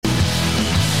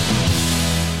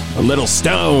A little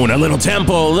Stone, a little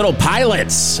Temple, a little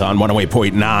Pilots on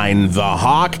 108.9 The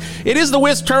Hawk. It is the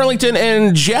Wis Turlington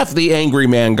and Geoff the Angry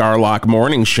Man Garlock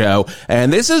morning show,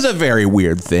 and this is a very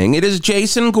weird thing. It is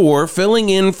Jason Gore filling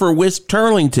in for Wis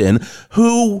Turlington,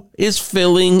 who is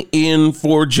filling in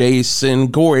for Jason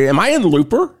Gore. Am I in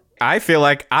Looper? I feel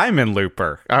like I'm in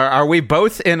Looper. Are we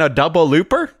both in a double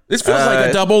Looper? This feels like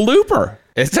a double Looper.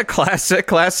 It's a classic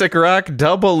rock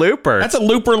double Looper. That's a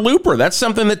Looper. That's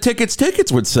something that Tickets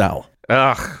would sell.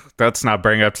 Ugh, let's not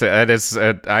bring up. It is.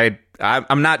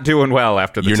 I'm not doing well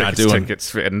after the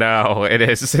tickets. No, it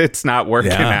is. It's not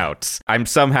working out. I'm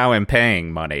somehow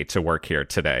paying money to work here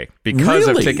today because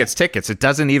of tickets. It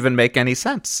doesn't even make any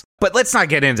sense. But let's not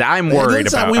get into. I'm worried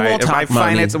about my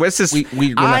finance.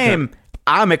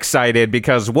 I'm excited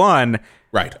because one.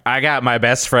 Right. I got my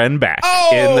best friend back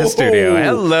in the studio.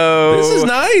 Hello. This is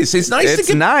nice. It's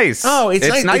nice. Oh,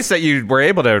 it's nice that you were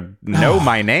able to know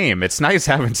my name. It's nice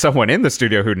having someone in the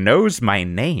studio who knows my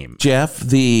name. Geoff,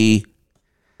 the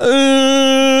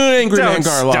Angry Man Garlock.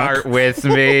 Don't start with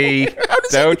me.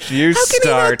 Don't you start. How can he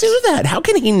not do that? How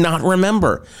can he not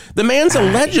remember? The man's a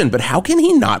legend, but how can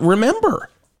he not remember?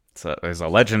 There's a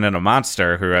legend and a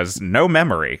monster who has no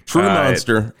memory. True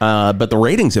monster. But the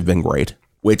ratings have been great.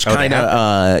 Which kind of,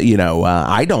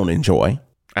 I don't enjoy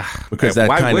because that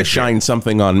kind of shines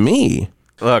something on me.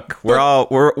 Look, we're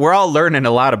all learning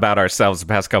a lot about ourselves the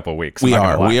past couple of weeks. We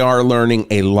are learning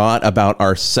a lot about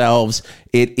ourselves.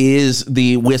 It is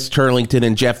the Wis Turlington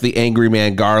and Geoff the Angry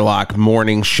Man Garlock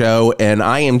morning show, and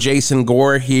I am Jason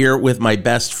Gore here with my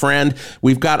best friend.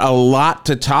 We've got a lot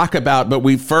to talk about, but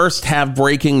we first have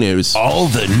breaking news. All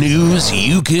the news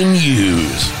you can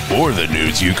use, or the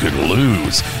news you can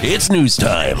lose. It's news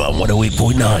time on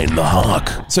 108.9 The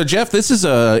Hawk. So, Geoff, this is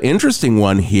an interesting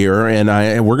one here, and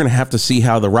we're going to have to see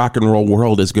how the rock and roll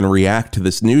world is going to react to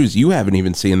this news. You haven't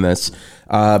even seen this.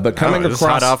 But coming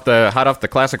across hot off the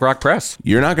classic rock press.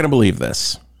 You're not going to believe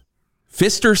this.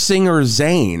 Fister singer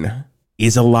Zayn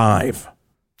is alive.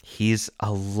 He's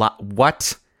alive.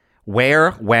 What?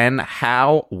 Where? When?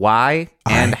 How? Why?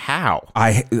 And how?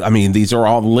 I mean, these are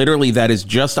all literally, that is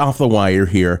just off the wire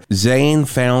here. Zayn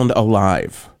found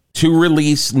alive to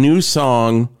release new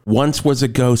song. Once was a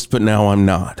ghost, but now I'm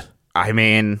not. I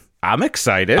mean, I'm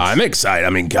excited. I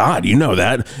mean, God, you know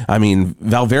that. I mean,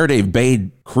 Valverde Bay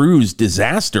Cruise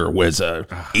Disaster was a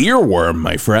earworm,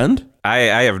 my friend.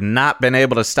 I have not been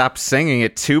able to stop singing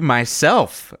it to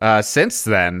myself since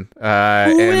then.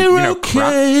 Okay.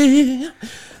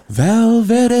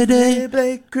 Valverde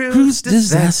Bay Cruise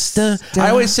Disaster. I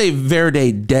always say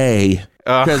Verde Day.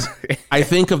 Because I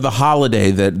think of the holiday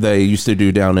that they used to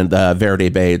do down in Verde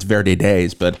Bay. It's Verde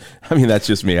Days, but I mean, that's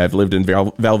just me. I've lived in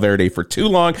Valverde for too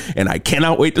long, and I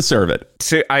cannot wait to serve it.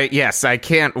 I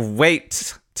can't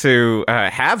wait to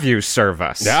have you serve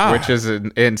us, which is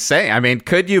insane. I mean,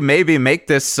 could you maybe make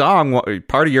this song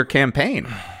part of your campaign?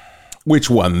 Which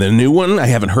one? The new one? I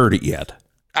haven't heard it yet.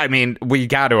 I mean, we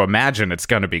got to imagine it's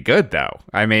going to be good, though.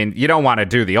 I mean, you don't want to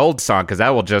do the old song because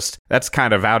that's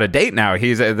kind of out of date now.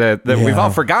 We've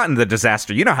all forgotten the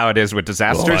disaster. You know how it is with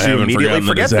disasters. You immediately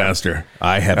forget the disaster.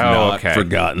 I have not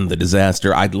forgotten the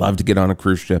disaster. I'd love to get on a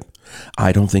cruise ship.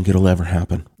 I don't think it'll ever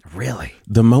happen. Really?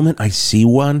 The moment I see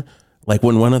one, like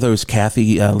when one of those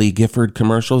Kathy Lee Gifford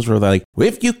commercials where they're like,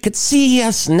 if you could see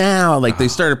us now, like they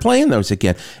started playing those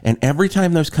again. And every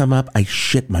time those come up, I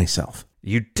shit myself.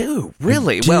 You do?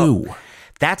 Really? I do. Well,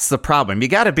 that's the problem. You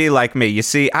got to be like me. You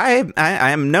see, I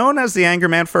am known as the anger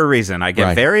man for a reason. I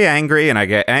get very angry, and I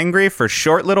get angry for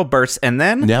short little bursts, and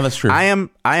then that's true. I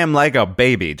am like a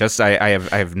baby. Just I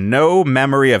have no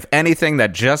memory of anything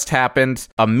that just happened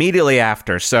immediately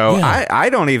after. So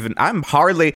I'm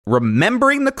hardly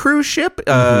remembering the cruise ship.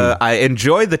 I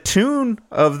enjoy the tune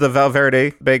of the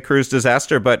Valverde Bay Cruise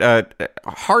Disaster, but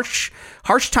harsh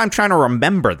time trying to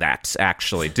remember that.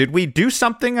 Actually, did we do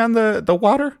something on the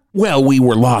water? Well, we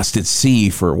were lost at sea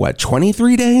for,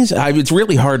 23 days? It's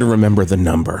really hard to remember the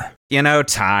number. You know,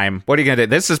 time. What are you going to do?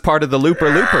 This is part of the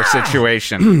Looper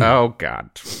situation. Oh, God.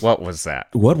 What was that?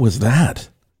 What was that?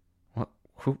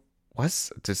 Who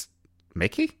was? Just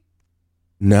Mickey?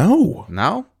 No.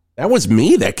 No? That was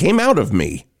me. That came out of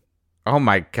me. Oh,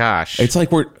 my gosh. It's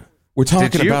like we're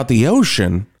talking about the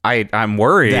ocean. I'm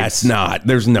worried. That's not.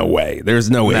 There's no way.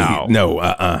 There's no way.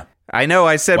 No. I know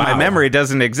I said my memory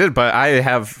doesn't exist, but I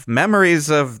have memories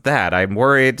of that. I'm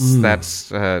worried that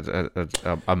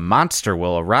a monster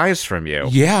will arise from you.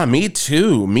 Yeah, me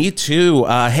too.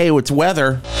 Hey, it's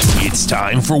weather. It's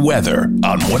time for weather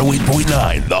on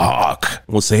 108.9 The Hawk.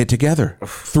 We'll say it together.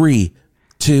 3,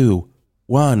 2,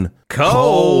 1.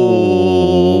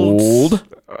 Cold.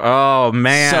 Oh,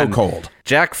 man. So cold.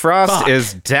 Jack Frost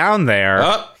is down there.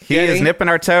 He Jenny? is nipping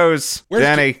our toes.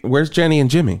 Jenny. Where's Jenny and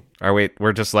Jimmy?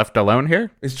 We're just left alone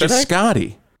here? It's just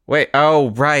Scotty. Wait,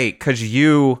 oh, right, because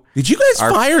you... Did you guys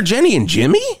fire Jenny and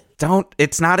Jimmy?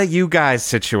 It's not a you guys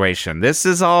situation. This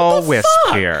is all Wisp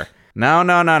here. No.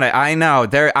 I know.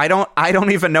 I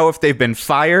don't even know if they've been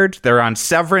fired. They're on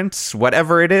severance,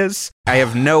 whatever it is. I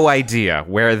have no idea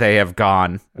where they have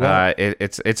gone. Well,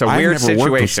 it's a weird situation. I've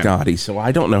never worked with Scotty, so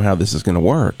I don't know how this is going to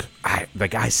work. The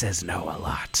guy says no a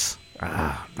lot.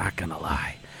 Not going to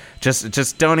lie.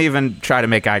 Just don't even try to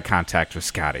make eye contact with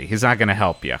Scotty. He's not going to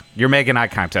help you. You're making eye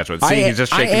contact with him. See, he's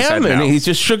just shaking his head no. He's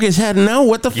just shook his head no.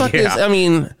 What the fuck is... I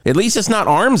mean, at least it's not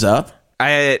arms up.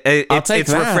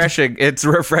 It's refreshing. It's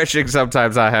refreshing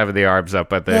sometimes not having the arms up,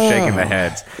 but they're shaking the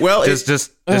heads. Well,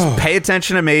 just pay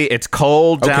attention to me. It's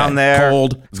cold down there.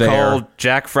 It's cold.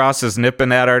 Jack Frost is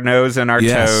nipping at our nose and our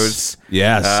toes.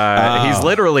 Yes. He's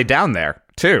literally down there,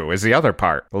 too, is the other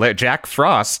part. Jack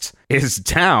Frost is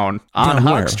down on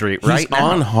Hog Street right now.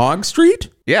 On Hog Street?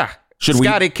 Yeah.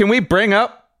 Scotty, can we bring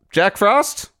up Jack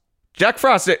Frost? Jack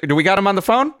Frost, do we got him on the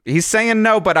phone? He's saying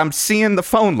no, but I'm seeing the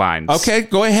phone lines. Okay,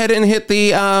 go ahead and hit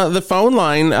the phone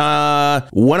line.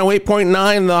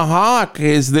 108.9 The Hawk.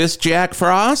 Is this Jack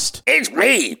Frost? It's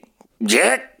me,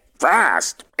 Jack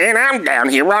Frost, and I'm down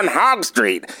here on Hog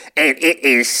Street, and it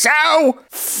is so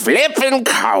flippin'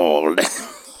 cold.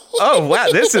 Oh, wow,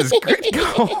 this is great.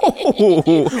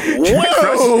 Whoa,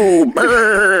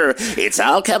 brr. It's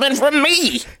all coming from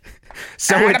me.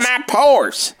 So out of my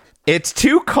pores. It's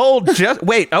too cold.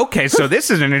 Wait, okay, so this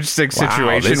is an interesting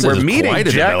situation. We're meeting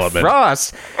Jack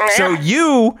Frost. So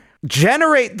you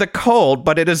generate the cold,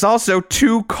 but it is also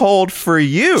too cold for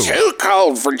you. Too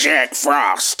cold for Jack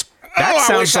Frost. That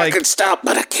I wish I could stop,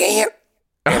 but I can't.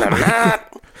 And I'm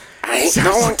not. I ain't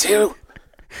going to.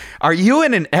 Are you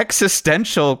in an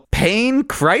existential pain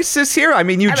crisis here? I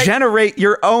mean, you generate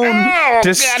your own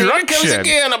destruction. God, here comes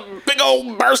again a big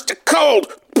old burst of cold.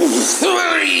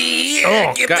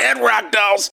 Get that, Rock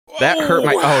Dolls. That hurt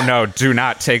my... Oh, no, do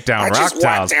not take down Rock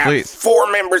Dolls, please.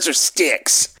 4 members of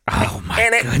Styx. Oh, my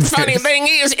goodness. The funny thing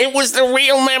is, it was the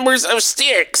real members of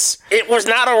Styx. It was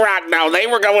not a Rock Doll. They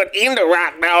were going into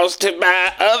Rock Dolls to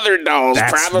buy other dolls.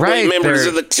 That's probably right. members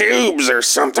of the Tubes or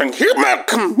something. Here,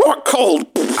 come more cold.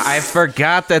 I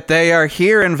forgot that they are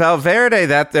here in Valverde,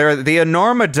 that they're the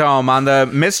Enormodome on the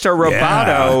Mr.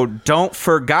 Roboto Don't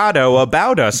Forgato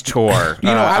About Us tour.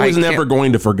 I was never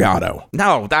going to Forgato.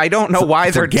 No, I don't know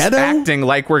why they're just acting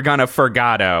like we're going to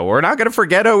Forgato. We're not going to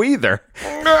Forgato either.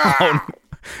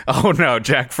 Oh no,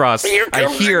 Jack Frost.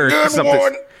 I hear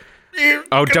something.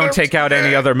 Oh, don't take out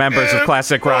any other members of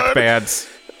classic rock bands.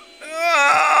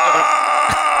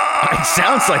 It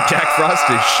sounds like Jack Frost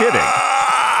is shitting.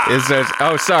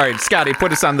 Oh, sorry, Scotty,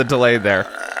 put us on the delay there.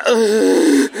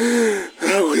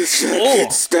 I wish I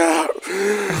could stop.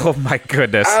 Oh my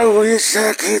goodness. I wish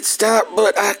I could stop,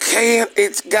 but I can't.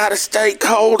 It's gotta stay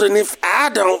cold, and if I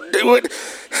don't do it,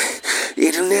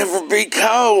 it'll never be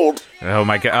cold. Oh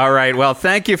my god. All right, well,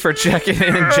 thank you for checking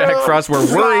in, Jack Frost.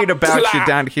 We're worried about you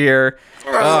down here.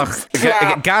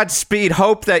 Godspeed.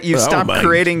 Hope that you stop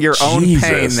creating your own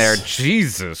pain there.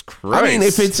 Jesus Christ. I mean,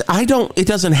 if it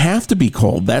doesn't have to be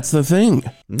cold. That's the thing.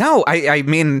 No, I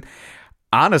mean,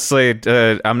 honestly,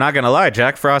 I'm not going to lie.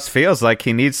 Jack Frost feels like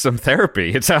he needs some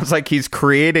therapy. It sounds like he's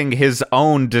creating his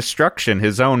own destruction,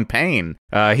 his own pain.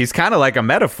 He's kind of like a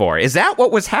metaphor. Is that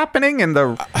what was happening in the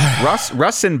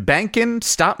Russ and Bankin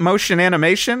stop motion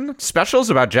animation specials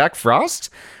about Jack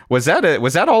Frost? Was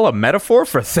that all a metaphor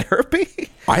for therapy?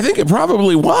 I think it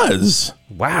probably was.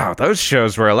 Wow, those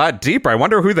shows were a lot deeper. I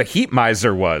wonder who the Heat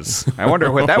Miser was. I wonder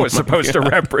what that was supposed to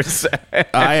represent.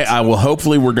 I will.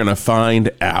 Hopefully, we're going to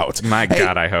find out. My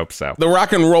God, I hope so. The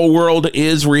rock and roll world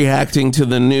is reacting to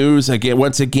the news.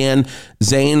 Once again,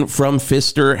 Zayn from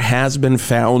Fister has been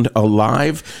found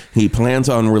alive. He plans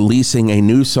on releasing a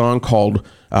new song called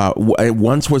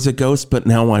Once Was a Ghost, But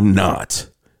Now I'm Not.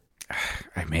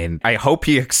 I mean, I hope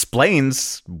he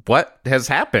explains what has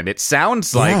happened. It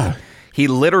sounds like he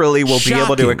literally will be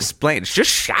able to explain. It's just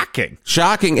shocking.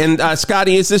 Shocking. And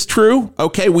Scotty, is this true?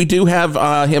 Okay, we do have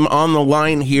him on the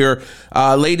line here.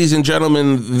 Ladies and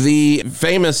gentlemen, the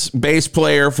famous bass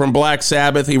player from Black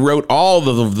Sabbath. He wrote all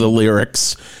of the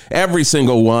lyrics, every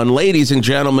single one. Ladies and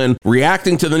gentlemen,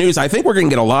 reacting to the news. I think we're going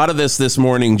to get a lot of this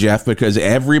morning, Geoff, because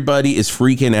everybody is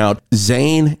freaking out.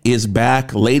 Zayn is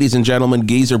back. Ladies and gentlemen,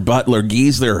 Geezer Butler.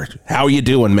 Geezer, how you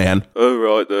doing, man? All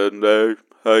right then,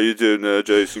 how you doing there,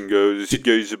 Jason? This is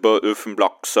Geezer Butler from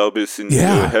Black Sabbath and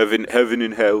Heaven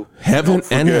and Hell. Heaven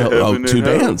and Hell. Oh, two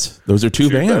bands. Those are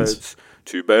two bands.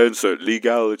 two bands are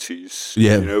legalities.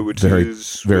 Yeah, you know, which very,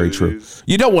 is very what it true. is.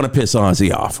 You don't want to piss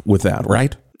Ozzy off with that,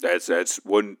 right? That's actually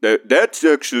one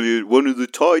of the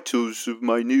titles of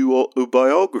my new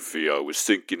autobiography I was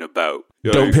thinking about.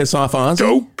 Don't piss off Ozzy?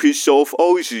 Don't piss off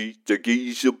Ozzy, the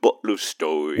Geezer Butler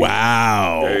story.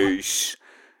 Wow. Yes.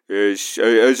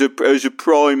 As a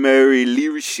primary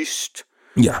lyricist,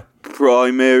 Yeah.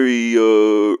 primary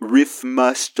riff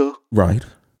master, Right.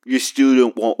 you still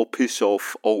don't want to piss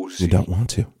off Ozzy. You don't want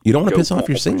to. You don't want to piss off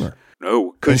your singer.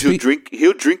 No, because he'll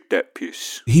drink that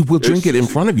piss. He will drink it in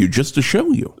front of you just to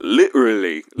show you.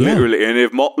 Literally. And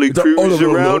if Motley Crue is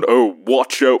around,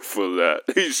 watch out for that.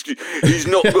 He's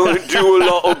not going to do a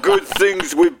lot of good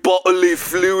things with bodily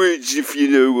fluids, if you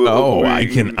know what I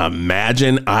mean.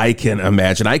 I can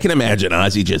imagine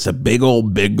Ozzy just a big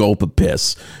gulp of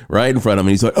piss right in front of him.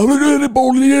 He's like,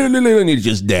 and he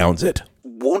just downs it.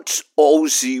 Once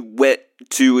Ozzy went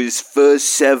to his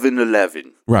first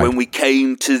 7-Eleven, right, when we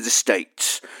came to the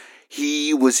States,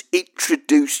 he was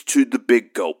introduced to the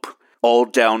Big Gulp. All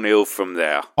downhill from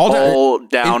there. All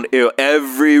downhill.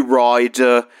 Every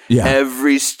rider,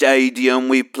 every stadium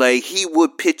we play, he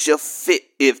would pitch a fit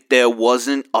if there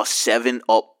wasn't a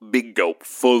 7-Up Big Gulp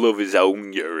full of his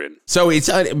own urine. So it's,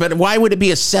 but why would it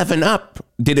be a 7-Up?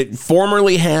 Did it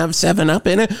formerly have 7-Up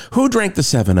in it? Who drank the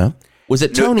 7-Up? Was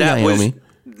it Tony Iommi?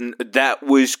 That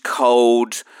was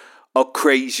called a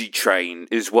Crazy Train,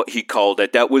 is what he called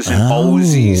it. That was an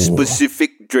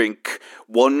Ozzy-specific drink.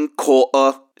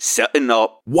 1/4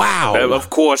 7-Up. Wow. And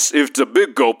of course, if it's a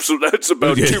Big Gulp, so that's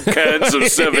about 2 cans of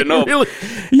 7-Up. Really?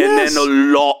 Yes. And then a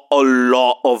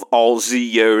lot of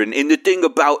Ozzy urine. And the thing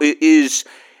about it is,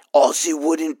 Ozzy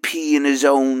wouldn't pee in his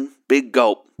own Big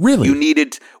Gulp. Really?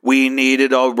 We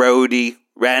needed our roadie,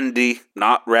 Randy,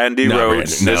 not Randy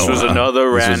Rhoads. This was another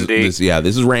Randy. This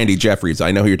is Randy Jeffries. I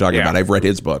know who you're talking about. I've read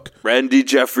his book. Randy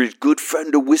Jeffries, good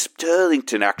friend of Wisp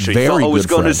Turlington, actually. Very Thought I was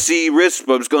good going to friend. see Wisp.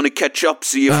 I was going to catch up,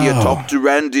 see if he had talked to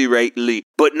Randy lately.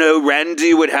 But no,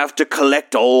 Randy would have to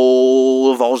collect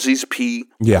all of Ozzy's pee,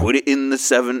 put it in the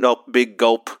 7-Up Big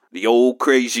Gulp, the old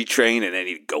Crazy Train, and then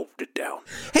he gulped it down.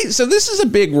 Hey, so this is a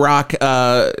big rock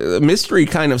mystery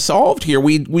kind of solved here.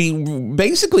 We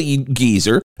basically,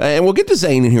 Geezer, and we'll get to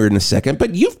Zane in here in a second,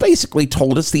 but you've basically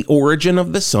told us the origin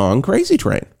of the song Crazy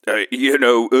Train.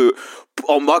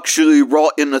 I'm actually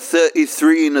writing a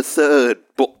 33 1/3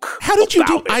 book. How did you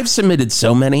do it? I've submitted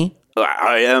so many.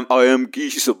 I am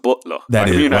Geezer Butler. That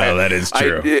is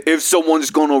true. If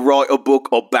someone's gonna write a book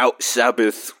about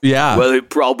Sabbath, well, it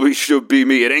probably should be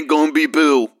me. It ain't gonna be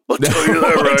Bill. I'll tell you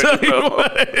that right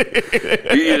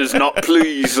now. He is not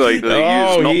pleased lately.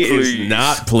 He is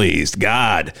not pleased.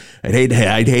 God, I'd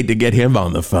hate to get him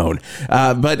on the phone.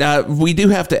 But we do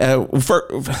have to.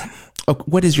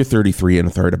 What is your 33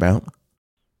 1/3 about?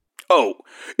 Oh,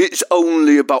 it's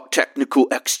only about technical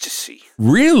ecstasy.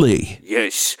 Really?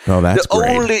 Yes. Oh, that's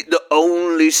great. The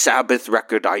only Sabbath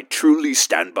record I truly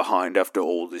stand behind after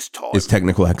all this time is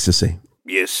Technical Ecstasy.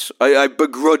 Yes, I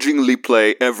begrudgingly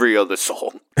play every other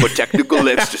song, but Technical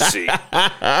Ecstasy,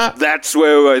 that's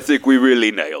where I think we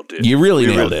really nailed it. You really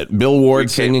nailed it. Bill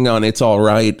Ward singing on It's All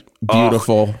Right.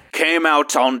 Beautiful. Came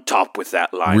out on top with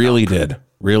that line. Really did.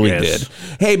 Really did.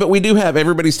 Hey, but we do have,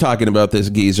 everybody's talking about this,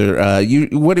 Geezer.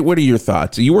 What are your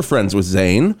thoughts? You were friends with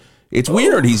Zane. It's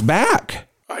weird. He's back.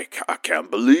 I can't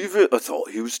believe it. I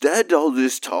thought he was dead all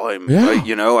this time. Yeah.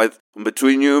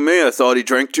 Between you and me, I thought he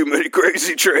drank too many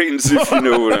Crazy Trains, if you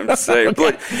know what I'm saying.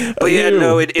 But yeah,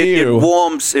 no, it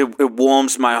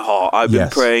warms my heart. I've been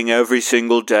praying every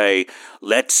single day.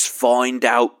 Let's find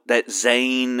out that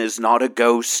Zane is not a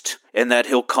ghost and that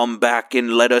he'll come back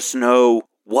and let us know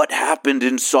what happened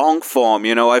in song form.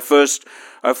 I first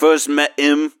met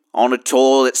him on a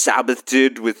tour that Sabbath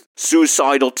did with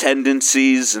Suicidal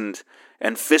Tendencies and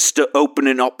Fister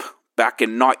opening up back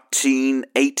in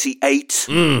 1988.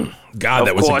 God,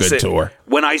 that was a good tour.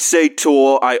 When I say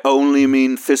tour, I only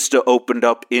mean Fister opened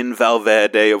up in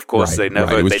Valverde. Of course, they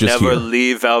never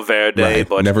leave Valverde,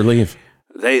 but never leave.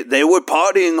 They were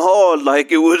partying hard like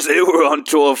they were on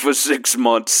tour for 6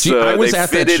 months. They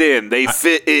fit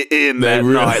it in that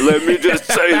night. Let me just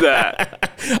say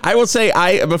that. I will say,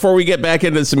 before we get back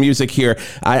into some music here,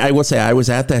 I will say I was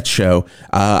at that show.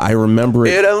 I remember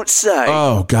it. You don't say.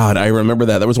 Oh, God, I remember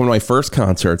that. That was one of my first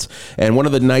concerts. And one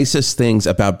of the nicest things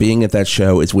about being at that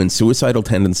show is when Suicidal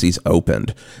Tendencies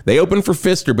opened. They opened for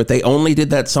Fister, but they only did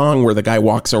that song where the guy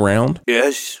walks around.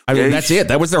 Yes. I mean, that's it.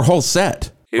 That was their whole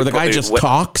set. Where the guy just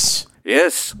talks?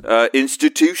 Yes,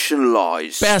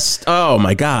 institutionalized. Best. Oh,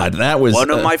 my God. That was one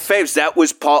of my faves. That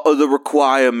was part of the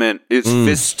requirement. Is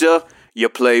Fister You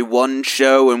play one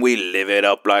show and we live it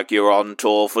up like you're on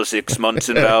tour for 6 months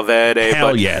in Valverde. Hell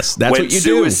but yes, that's what you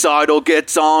do. When Suicidal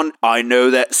gets on, I know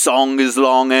that song is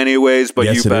long anyways,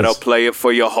 but you better play it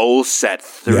for your whole set.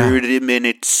 30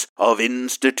 minutes of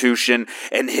institution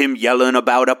and him yelling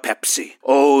about a Pepsi.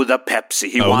 Oh, the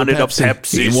Pepsi. He wanted a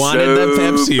Pepsi. He wanted so the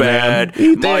Pepsi, bad.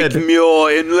 man. Mike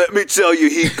Muir, and let me tell you,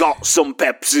 he got some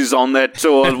Pepsis on that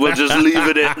tour. We'll just leave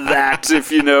it at that,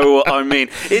 if you know what I mean.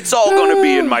 It's all going to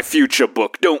be in my future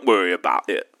book. Don't worry about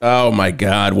it. Oh, my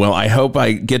God. Well, I hope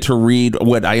I get to read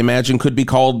what I imagine could be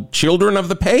called Children of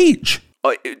the Page.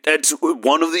 That's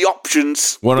one of the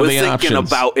options. We're thinking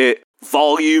about it.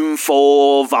 Volume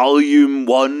 4, Volume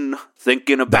 1.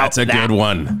 Thinking about That's a good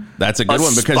one. That's a good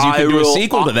one because you can do a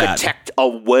sequel to that. Architect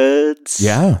of Words.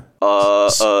 Yeah.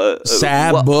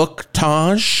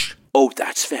 Sabotage. Oh,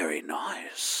 that's very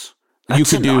nice. You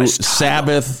could do nice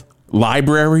Sabbath,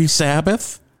 Library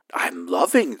Sabbath. I'm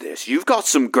loving this. You've got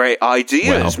some great ideas.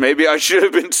 Well, maybe I should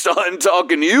have been starting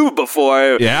talking to you before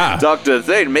I talked to the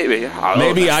thing. Maybe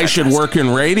I should work in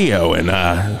radio and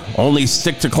only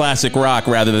stick to classic rock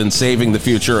rather than saving the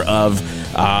future of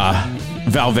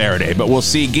Valverde. But we'll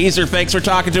see. Geezer, thanks for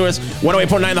talking to us.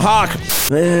 108.9 The Hawk.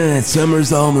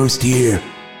 Summer's almost here,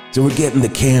 so we're getting the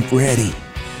camp ready.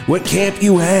 What camp,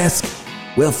 you ask?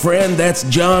 Well, friend, that's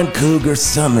John Cougar's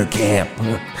summer camp.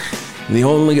 The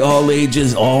only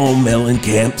all-ages,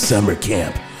 all-Mellencamp summer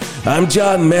camp. I'm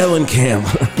John Mellencamp,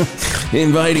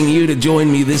 inviting you to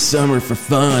join me this summer for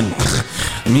fun,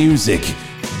 music,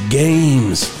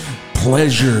 games,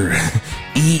 pleasure,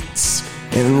 eats,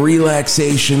 and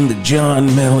relaxation the John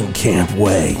Mellencamp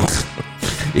way.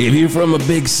 If you're from a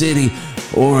big city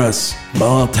or a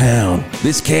small town,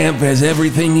 this camp has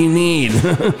everything you need.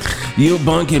 You'll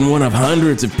bunk in one of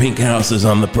hundreds of pink houses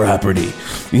on the property.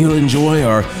 You'll enjoy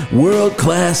our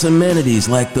world-class amenities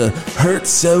like the Hurt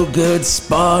So Good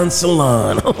Spa and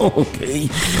Salon. Okay.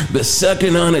 The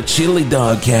Sucking on a Chili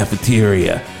Dog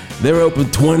Cafeteria. They're open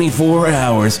 24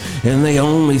 hours, and they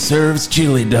only serve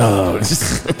chili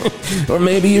dogs. Or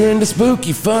maybe you're into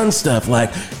spooky fun stuff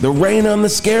like the Rain on the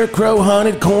Scarecrow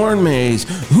Haunted Corn Maze.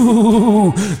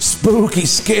 Ooh, spooky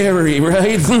scary,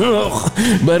 right?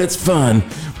 But it's fun.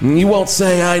 You won't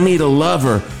say, I need a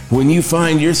lover, when you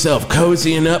find yourself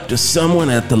cozying up to someone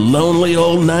at the lonely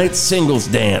old night singles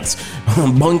dance.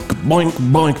 Boink, boink,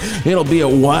 boink. It'll be a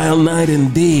wild night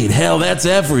indeed. Hell, that's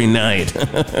every night.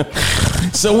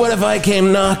 So what if I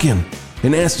came knocking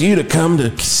and asked you to come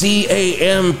to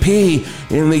CAMP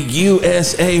in the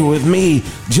USA with me,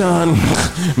 John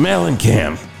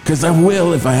Mellencamp? Because I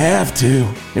will if I have to.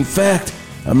 In fact,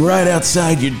 I'm right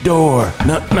outside your door,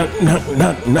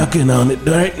 knocking on it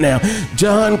right now.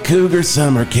 John Cougar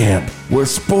Summer Camp, where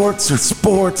sports are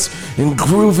sports and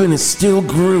grooving is still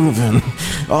grooving.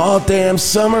 All damn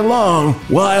summer long,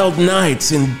 wild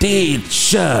nights indeed,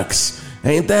 shucks.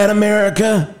 Ain't that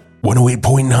America?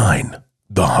 108.9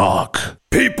 The Hawk.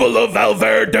 People of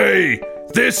Valverde,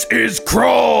 this is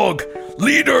Krog,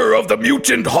 leader of the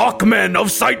mutant Hawkmen of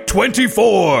Site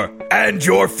 24, and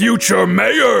your future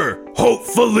mayor,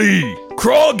 hopefully.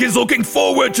 Krog is looking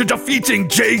forward to defeating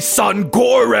Jason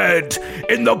Gored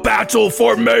in the battle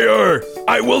for mayor.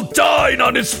 I will dine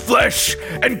on his flesh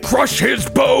and crush his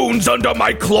bones under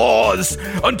my claws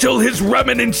until his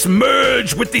remnants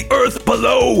merge with the earth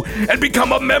below and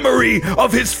become a memory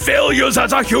of his failures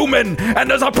as a human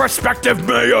and as a prospective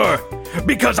mayor.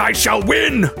 Because I shall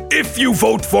win if you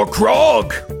vote for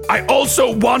Krog. I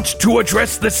also want to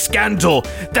address the scandal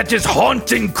that is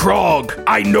haunting Krog.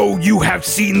 I know you have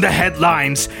seen the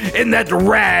headlines in that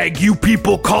rag you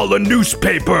people call a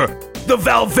newspaper. The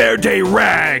Valverde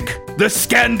rag. The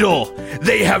scandal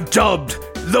they have dubbed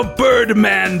the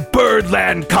Birdman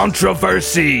Birdland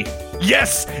controversy.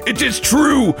 Yes, it is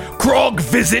true. Krog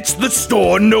visits the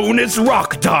store known as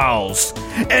Rock Dolls.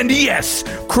 And yes,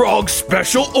 Krog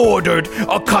special ordered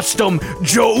a custom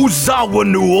Joe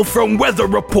Zawinul from Weather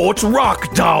Report's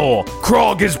Rock Doll.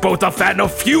 Krog is both a fan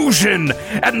of Fusion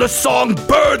and the song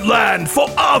Birdland for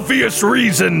obvious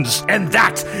reasons. And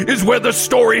that is where the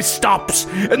story stops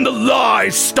and the lie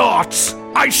starts.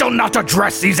 I shall not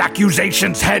address these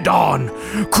accusations head on.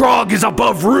 Krog is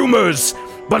above rumors.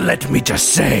 But let me just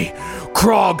say,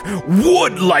 Krog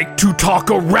would like to talk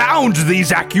around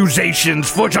these accusations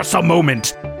for just a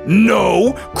moment.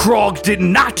 No, Krog did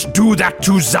not do that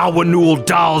to Zawinul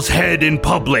Dahl's head in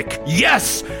public.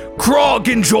 Yes, Krog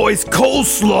enjoys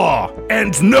coleslaw.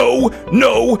 And no,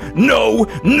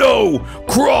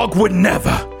 Krog would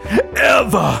never,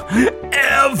 ever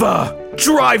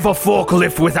drive a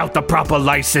forklift without the proper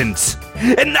license.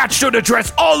 and that should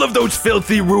address all of those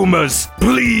filthy rumors.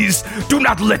 Please do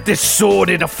not let this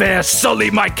sordid affair sully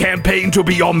my campaign to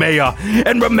be your mayor.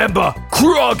 And remember,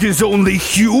 Krog is only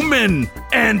human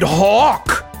and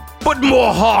hawk. But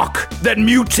more hawk than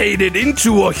mutated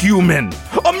into a human.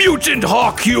 A mutant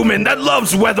hawk human that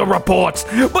loves weather reports,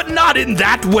 but not in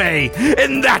that way.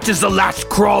 And that is the last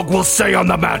Krog will say on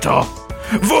the matter.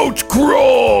 Vote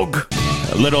Krog!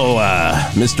 A little,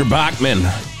 Mr. Bachman.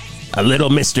 A little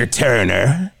Mr.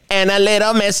 Turner. And a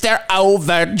little Mr.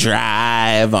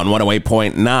 Overdrive on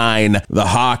 108.9. The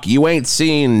Hawk, you ain't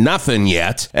seen nothing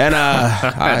yet. And,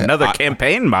 another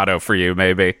campaign motto for you,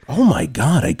 maybe. Oh my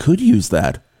God, I could use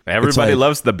that. Everybody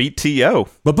loves the BTO.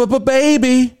 But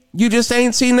baby, you just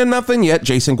ain't seen nothing yet.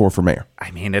 Jason Gore for mayor.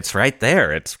 I mean, it's right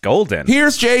there. It's golden.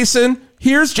 Here's Jason.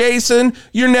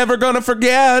 You're never going to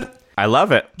forget. I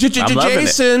love it.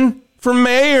 Jason for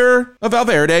mayor of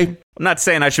Valverde. I'm not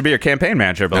saying I should be your campaign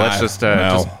manager, but let's just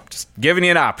giving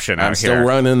you an option out here. I'm still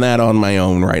running that on my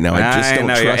own right now. I just don't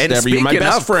trust you're my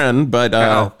best friend, but...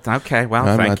 okay,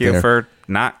 well, thank you for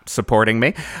not supporting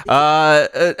me.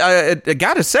 I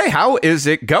gotta say, how is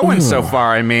it going so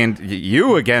far? I mean,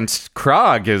 you against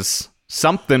Krog is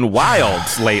something wild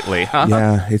lately, huh?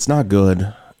 Yeah, it's not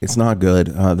good.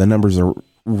 The numbers are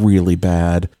really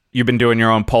bad. You've been doing your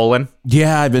own polling?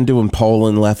 Yeah, I've been doing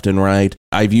polling left and right.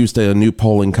 I've used a new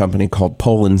polling company called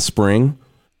Poland Spring.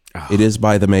 Oh. It is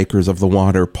by the makers of the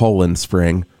water Poland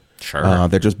Spring. Sure.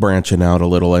 They're just branching out a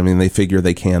little. I mean, they figure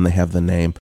they have the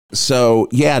name. So,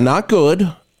 yeah, not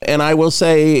good. And I will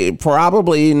say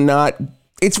probably not.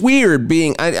 It's weird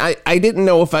being, I didn't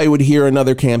know if I would hear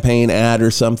another campaign ad or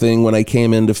something when I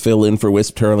came in to fill in for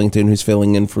Wisp Turlington, who's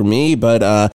filling in for me.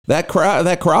 But that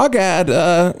Krog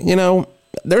ad,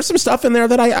 there's some stuff in there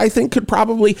that I think could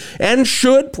probably and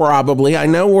should probably. I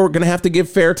know we're going to have to give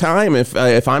fair time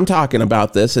if I'm talking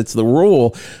about this. It's the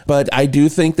rule. But I do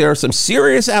think there are some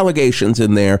serious allegations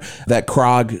in there that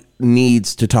Krog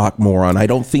needs to talk more on. I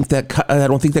don't think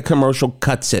that commercial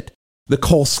cuts it. The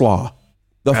coleslaw,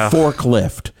 the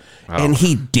forklift. And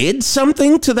he did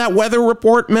something to that weather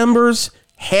report member's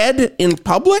head in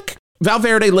public.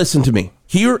 Valverde, listen to me.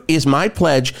 Here is my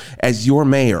pledge as your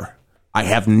mayor. I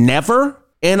have never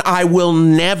and I will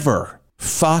never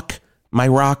fuck my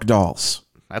rock dolls.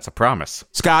 That's a promise.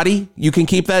 Scotty, you can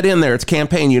keep that in there. It's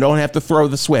campaign. You don't have to throw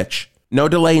the switch. No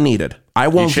delay needed. I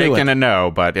won't do it. He's shaking a no,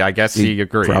 but I guess he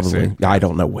agrees. Probably. I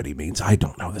don't know what he means. I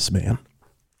don't know this man.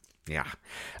 Yeah.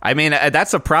 I mean,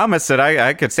 that's a promise that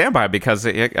I could stand by because,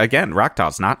 again, rock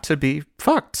dolls not to be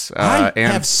fucked. I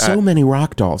have so many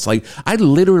rock dolls. Like, I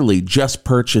literally just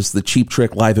purchased the Cheap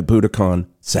Trick Live at Budokan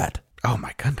set. Oh,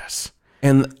 my goodness.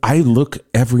 And I look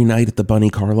every night at the Bunny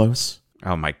Carlos.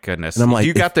 Oh my goodness! And I'm like,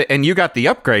 you got the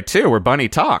upgrade too, where Bunny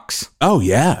talks. Oh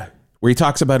yeah, where he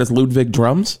talks about his Ludwig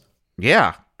drums.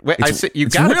 Yeah, wait, I said you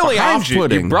got really it behind you.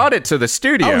 You brought it to the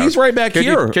studio. Oh, he's right back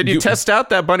here. Can you test out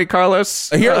that Bunny Carlos?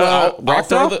 Here, I'll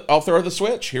throw the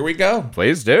switch. Here we go.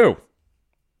 Please do.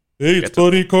 Hey, it's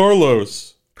Bunny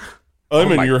Carlos.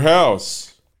 I'm in your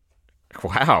house.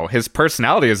 Wow, his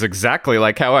personality is exactly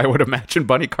like how I would imagine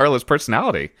Bunny Carlos'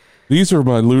 personality. These are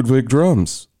my Ludwig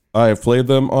drums. I have played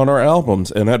them on our albums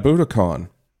and at Budokan.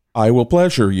 I will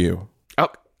pleasure you. Oh,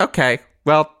 okay.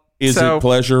 Well, is it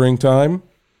pleasuring time?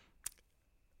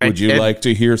 Would you like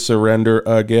to hear Surrender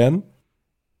again?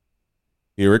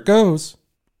 Here it goes.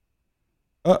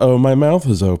 Uh-oh, my mouth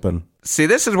is open. See,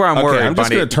 this is where I'm worried, I'm just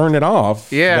going to turn it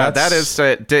off. Yeah, that is...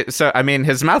 so, I mean,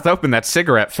 his mouth open, that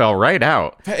cigarette fell right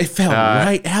out. It fell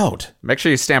right out. Make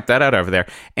sure you stamp that out over there.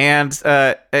 And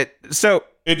so...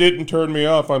 It didn't turn me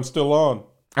off. I'm still on.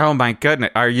 Oh, my goodness.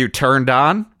 Are you turned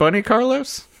on, Bunny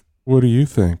Carlos? What do you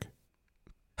think?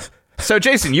 So,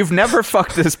 Jason, you've never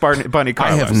fucked this Bunny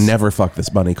Carlos. I have never fucked this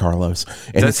Bunny Carlos.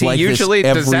 And does he like usually...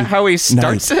 Is that how he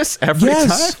starts this every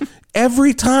time?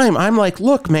 Every time. I'm like,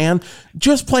 look, man,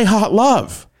 just play Hot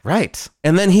Love. Right.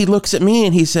 And then he looks at me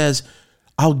and he says,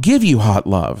 I'll give you Hot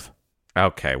Love.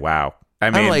 Okay, wow. I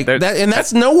mean... I'm like,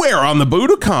 that's nowhere on the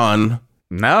Budokan.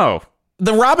 No.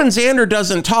 The Robin Zander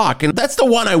doesn't talk, and that's the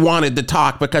one I wanted to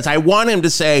talk because I want him to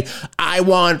say, I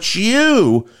want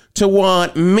you to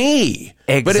want me.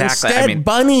 Exactly. But instead,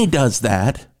 Bunny does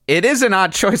that. It is an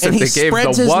odd choice if they gave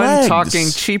the one legs.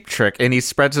 talking Cheap Trick, and he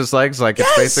spreads his legs like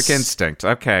it's Basic Instinct.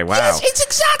 Okay, wow. Yes, it's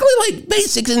exactly like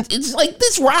Basic Instinct. It's like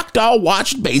this rock doll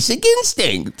watched Basic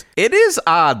Instinct. It is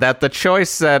odd that the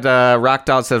choice that Rock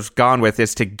Dolls has gone with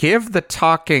is to give the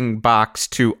talking box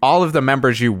to all of the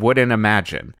members you wouldn't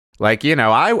imagine. Like,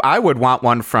 I would want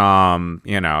one from,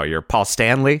 your Paul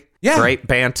Stanley. Yeah. Great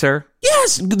banter.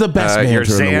 Yes, the best banter your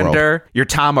Xander, in the world. Your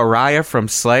Tom Araya from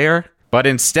Slayer. But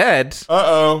instead...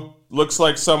 Uh-oh. Looks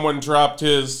like someone dropped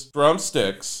his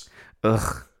drumsticks.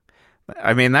 Ugh.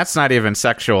 I mean, that's not even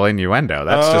sexual innuendo.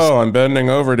 That's I'm bending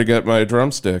over to get my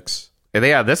drumsticks.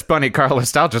 Yeah, this Bunny Carlos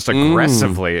style just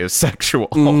aggressively is sexual.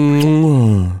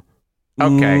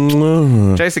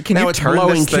 Okay. Jason, can you turn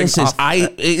this thing off?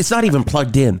 It's not even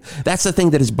plugged in. That's the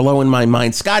thing that is blowing my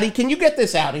mind. Scotty, can you get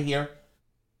this out of here?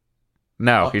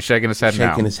 No, he's shaking his head no.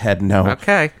 Shaking his head no.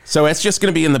 Okay. So it's just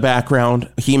going to be in the background.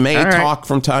 He may talk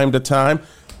from time to time.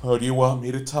 Oh, do you want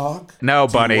me to talk? No,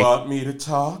 Bunny. Do you want me to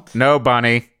talk? No,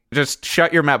 Bunny. Just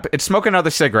shut your mouth. Smoke another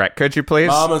cigarette, could you please?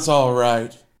 Mama's all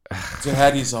right.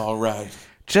 Daddy's all right.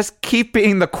 Just keep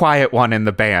being the quiet one in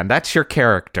the band. That's your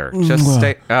character. Just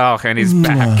stay. Oh, and he's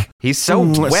back. He's so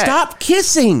wet. Stop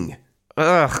kissing.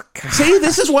 Ugh. God. See,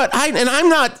 this is what I'm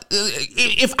not.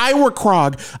 If I were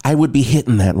Krog, I would be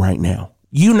hitting that right now.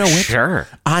 You know it. Sure.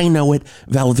 I know it.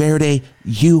 Valverde,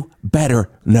 you better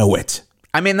know it.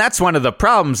 I mean, that's one of the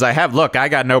problems I have. Look, I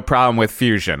got no problem with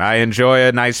fusion. I enjoy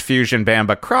a nice fusion band,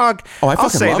 but Krog, I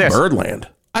fucking love Birdland.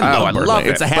 I love it.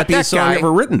 It's the happiest song ever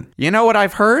written. You know what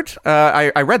I've heard?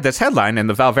 I read this headline in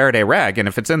the Valverde Rag, and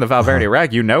if it's in the Valverde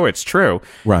Rag, you know it's true.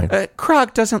 Right.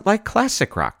 Krog doesn't like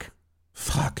classic rock.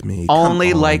 Fuck me.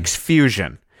 Only likes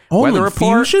fusion. Only Weather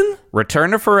Report, fusion?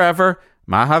 Return to Forever,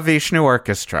 Mahavishnu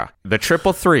Orchestra, the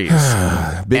Triple Threes.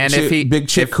 Big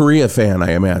Chick Corea fan,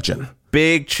 I imagine.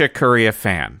 Big Chick Corea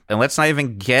fan. And let's not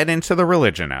even get into the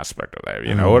religion aspect of that.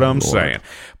 You know what I'm saying?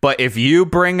 But if you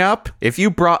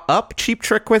brought up Cheap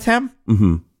Trick with him,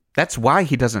 that's why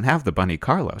he doesn't have the Bunny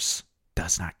Carlos.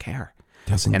 Does not care.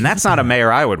 And that's not a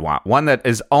mayor I would want. One that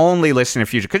is only listening to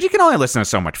fusion. Because you can only listen to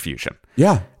so much fusion.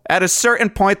 Yeah. At a certain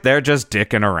point, they're just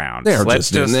dicking around.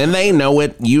 And they know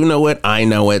it. You know it. I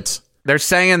know it. They're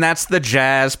saying that's the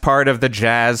jazz part of the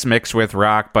jazz mixed with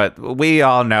rock, but we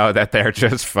all know that they're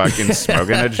just fucking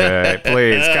smoking a J.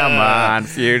 Please, come on,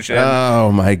 fusion.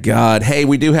 Oh, my God. Hey,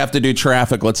 we do have to do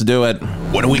traffic. Let's do it.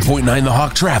 108.9 The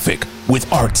Hawk Traffic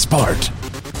with Art Spart.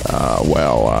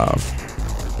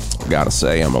 Gotta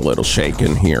say, I'm a little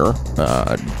shaken here.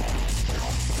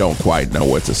 Don't quite know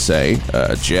what to say.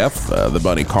 Geoff, the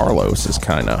Bunny Carlos is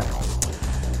kind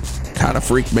of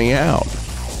freaked me out.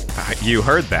 You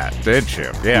heard that, did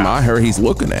you? Yeah. I heard he's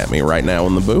looking at me right now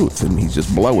in the booth, and he's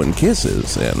just blowing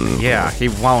kisses. And yeah, he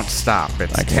won't stop.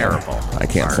 It's terrible. I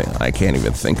can't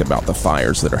even think about the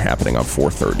fires that are happening on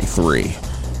 433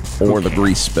 or the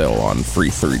grease spill on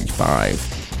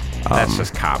 335. That's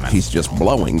just common. He's just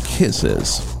blowing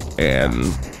kisses,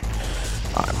 and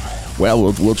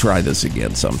we'll try this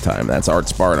again sometime. That's Art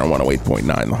Spart on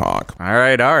 108.9 The Hawk. All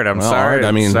right, Art. I'm sorry.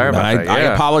 Art, sorry about that. Yeah. I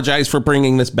apologize for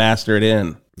bringing this bastard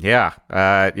in. Yeah,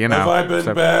 Have I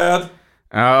been bad?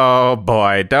 Oh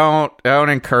boy, don't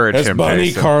encourage him. Has Bunny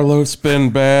Jason. Carlos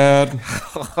been bad?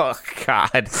 Oh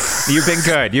God, you've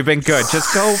been good.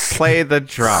 Just go play the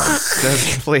drums.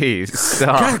 Just please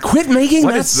stop. God, quit making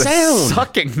what that is sound. The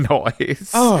sucking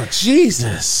noise. Oh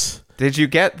Jesus. Did you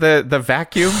get the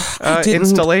vacuum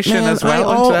installation as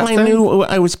well? I knew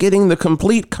I was getting the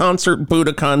complete concert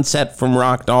Budokan set from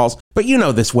Rock Dolls. But you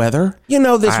know this weather.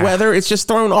 Weather. It's just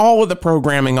thrown all of the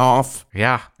programming off.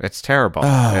 Yeah, it's terrible.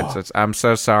 I'm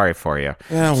so sorry for you.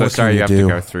 Yeah, so sorry you have to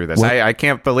go through this. I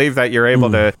can't believe that you're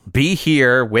able to be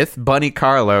here with Bunny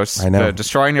Carlos,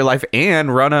 destroying your life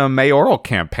and run a mayoral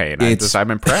campaign.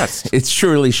 I'm impressed. It's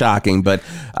truly shocking. But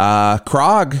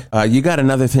Krog, you got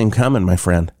another thing coming, my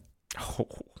friend.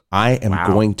 I am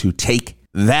going to take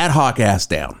that hawk ass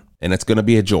down, and it's going to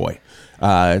be a joy.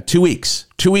 2 weeks.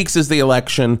 2 weeks is the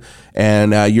election,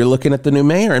 and you're looking at the new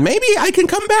mayor, and maybe I can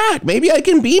come back. Maybe I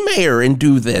can be mayor and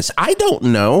do this. I don't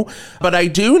know, but I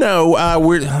do know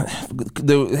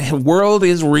the world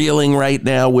is reeling right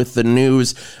now with the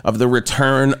news of the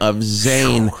return of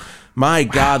Zayn. My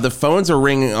God, the phones are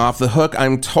ringing off the hook.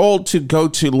 I'm told to go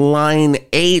to line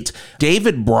 8.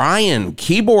 David Bryan,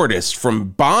 keyboardist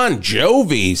from Bon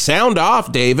Jovi. Sound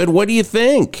off, David. What do you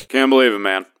think? Can't believe it,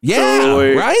 man.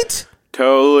 Yeah, right?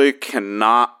 Totally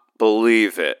cannot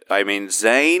believe it. I mean,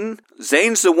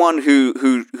 Zayn's the one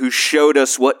who showed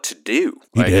us what to do.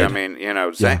 He did. I mean,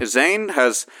 Zayn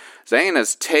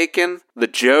has taken the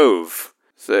Jove.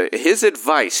 So his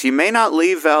advice, he may not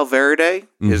leave Valverde.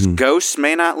 His ghost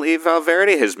may not leave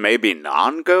Valverde. His maybe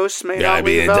non-ghost may not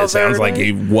leave Valverde. It sounds like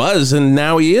he was, and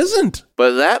now he isn't.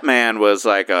 But that man was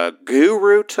like a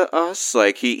guru to us.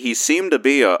 Like he seemed to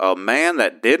be a man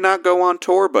that did not go on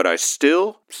tour, but I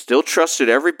still trusted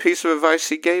every piece of advice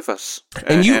he gave us.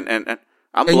 And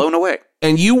I'm blown away.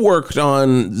 And you worked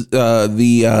on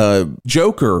the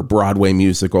Joker Broadway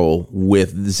musical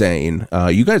with Zane.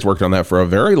 You guys worked on that for a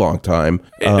very long time.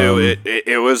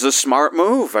 It was a smart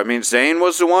move. I mean, Zane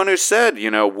was the one who said,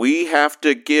 we have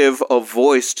to give a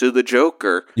voice to the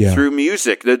Joker through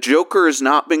music. The Joker has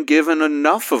not been given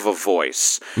enough of a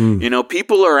voice.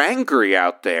 People are angry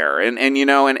out there. And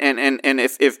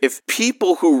if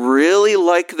people who really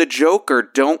like the Joker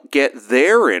don't get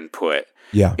their input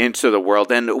into the world,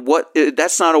 then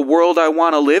that's not a world I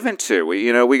want to live into.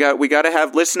 We got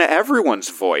to listen to everyone's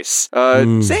voice.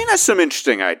 Zane has some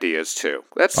interesting ideas too.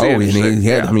 That's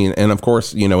and of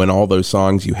course, in all those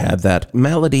songs you had that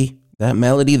melody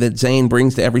that Zane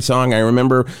brings to every song. I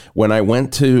remember when I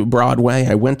went to Broadway,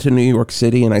 I went to New York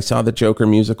City and I saw the Joker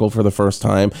musical for the first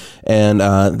time. And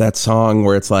that song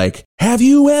where it's like, have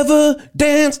you ever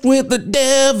danced with the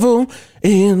devil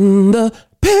in the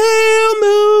pale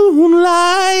moonlight?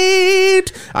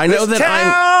 I know that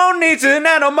town needs an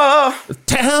enema.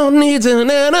 Town needs an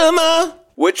enema.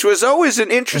 Which was always an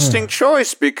interesting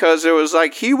choice because it was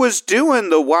like he was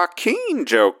doing the Joaquin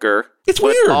Joker. It's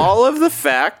weird. All of the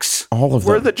facts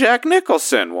were the Jack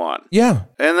Nicholson one. Yeah.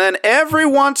 And then every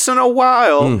once in a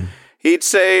while, he'd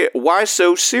say, why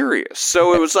so serious?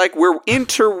 So it was like we're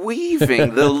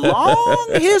interweaving the long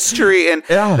history. And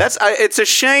it's a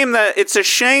shame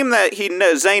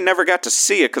that Zane never got to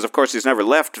see it because, of course, he's never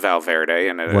left Valverde.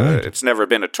 And it's never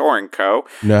been a touring co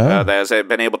that has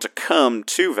been able to come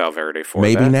to Valverde for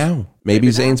Maybe that. now.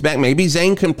 Maybe Zane's back. Maybe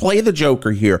Zane can play the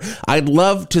Joker here. I'd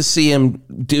love to see him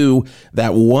do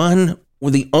that one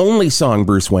with the only song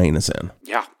Bruce Wayne is in.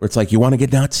 Yeah. Where it's like, you want to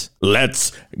get nuts?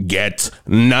 Let's get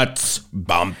nuts.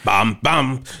 Bum, bum,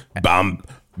 bum, bum,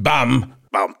 bum,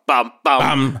 Bum, bum,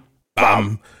 bum.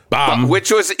 bum, bum.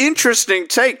 Which was interesting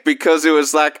take because it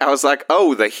was like, I was like,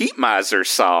 oh, the Heat Miser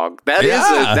song. That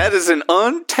is an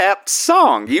untapped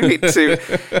song. You need to,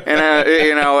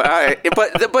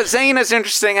 but Zane has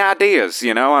interesting ideas,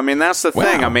 I mean, that's the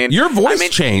thing. I mean, your voice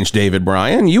changed, David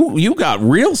Bryan. You got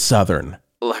real Southern.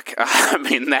 Look, I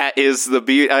mean, that is the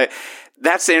beauty.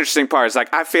 That's the interesting part. It's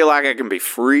like, I feel like I can be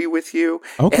free with you.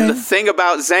 Okay. And the thing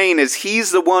about Zane is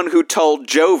he's the one who told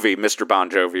Jovi, Mr. Bon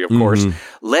Jovi, of course,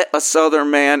 let a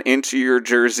Southern man into your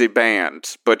Jersey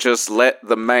band, but just let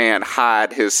the man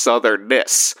hide his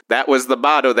Southernness. That was the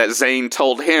motto that Zane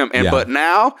told him. But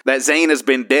now that Zane has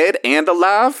been dead and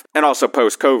alive, and also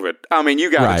post-COVID, I mean,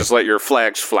 you got to just let your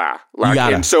flags fly.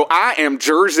 And so I am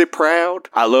Jersey proud.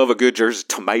 I love a good Jersey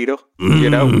tomato,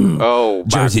 Oh,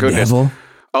 Jersey my goodness. Devil.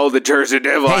 Oh, the Jersey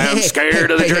Devil. I am scared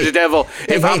of the Jersey Devil.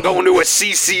 If I'm going to a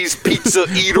CC's Pizza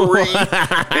Eatery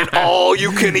and all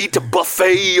you can eat a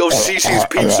buffet of CC's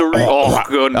Pizzeria. Oh,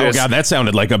 goodness. Oh, God, that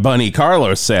sounded like a Bunny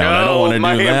Carlos sound. I don't want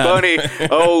to do that. Bunny.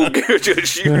 Oh,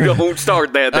 you don't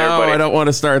start that there, buddy. I don't want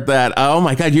to start that. Oh,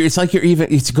 my God. It's like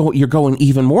you're going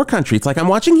even more country. It's like I'm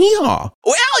watching Hee Haw.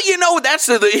 Well, that's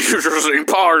the interesting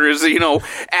part is,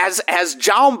 as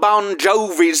John Bon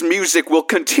Jovi's music will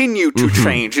continue to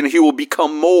change and he will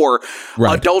become more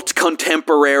adult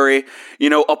contemporary,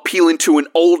 appealing to an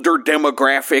older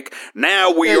demographic.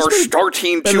 Now we are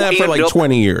starting to end for like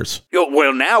 20 years.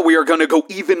 Well, now we are going to go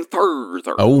even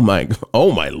further. Oh my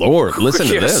Lord! Listen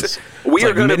to this. We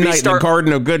are going to be in the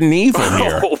Garden of Good and Evil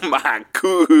here. Oh my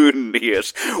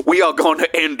goodness! We are going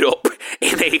to end up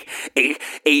in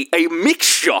a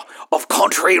mixture of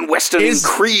country and western and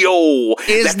Creole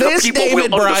is that this the people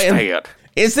David will Bryan? understand.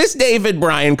 Is this David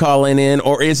Bryan calling in,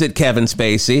 or is it Kevin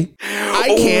Spacey?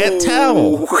 I can't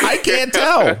tell. I can't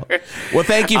tell. Well,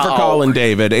 thank you for calling,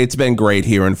 David. It's been great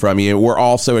hearing from you. We're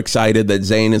all so excited that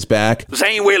Zane is back.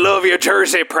 Zane, we love you,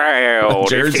 Jersey proud.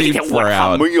 Jersey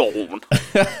proud.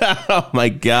 Oh, my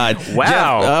God.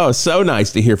 Wow. Jeff, so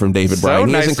nice to hear from David Bryan.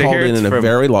 He hasn't called in a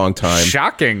very long time.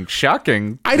 Shocking.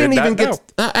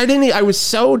 I was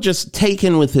so just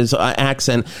taken with his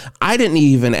accent. I didn't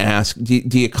even ask, do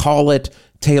you call it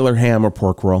Taylor ham or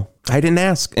pork roll? I didn't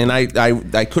ask, and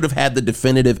I could have had the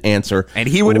definitive answer, and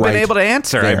he would have been able to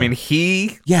answer. There. I mean,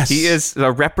 he is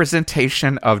a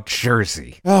representation of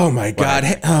Jersey. Oh my God!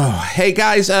 Hey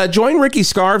guys, join Ricky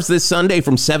Scarves this Sunday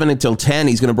from 7 until 10.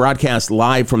 He's going to broadcast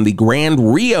live from the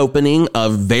grand reopening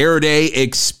of Verde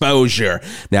Exposure.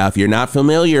 Now, if you're not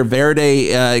familiar,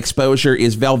 Verde Exposure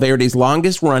is Valverde's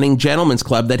longest-running gentlemen's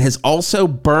club that has also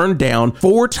burned down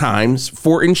 4 times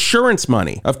for insurance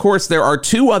money. Of course, there are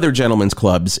 2 other gentlemen's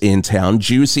clubs in town,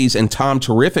 Juicy's and Tom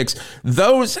Terrific's.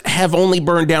 Those have only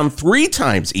burned down 3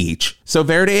 times each. So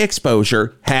Verde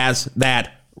Exposure has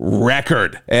that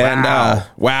record. And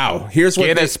wow, here's what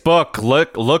Guinness Book,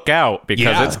 look out,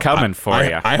 because it's coming for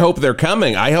you. I hope they're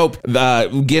coming. I hope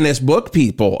the Guinness Book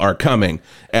people are coming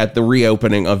at the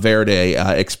reopening of Verde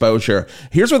Exposure.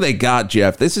 Here's what they got,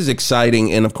 Geoff. This is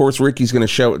exciting, and of course Ricky's going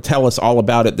to tell us all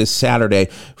about it this Saturday.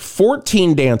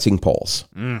 14 dancing poles,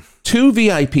 2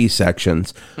 VIP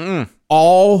sections,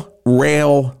 all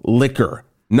rail liquor.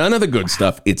 None of the good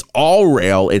stuff. It's all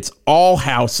rail. It's all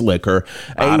house liquor.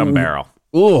 Bottom barrel.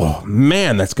 Oh,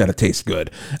 man, that's got to taste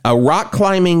good. A rock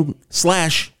climbing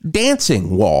 /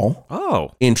 dancing wall.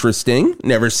 Oh. Interesting.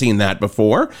 Never seen that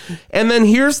before. And then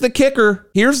here's the kicker.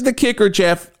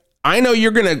 Geoff. I know you're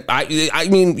going to, I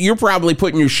mean, you're probably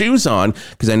putting your shoes on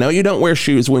because I know you don't wear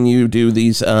shoes when you do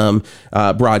these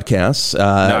broadcasts. No,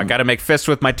 I got to make fists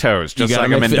with my toes, just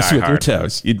like I'm in Die Hard. With your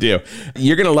toes. You do.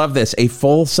 You're going to love this. A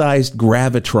full-sized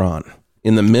Gravitron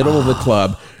in the middle of the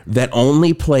club that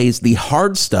only plays the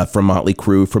hard stuff from Motley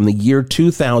Crue from the year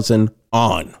 2000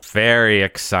 on. Very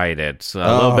excited. So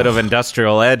a little bit of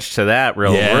industrial edge to that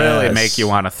really make you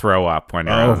want to throw up when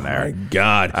you're on there. Oh, my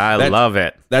God. I love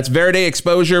it. That's Verde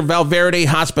Exposure, Valverde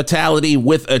Hospitality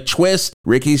with a twist.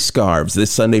 Ricky's Scarves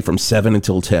this Sunday from 7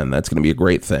 until 10. That's going to be a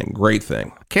great thing. Great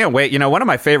thing. Can't wait. You know, one of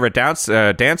my favorite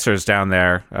dancers down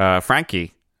there,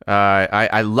 Frankie.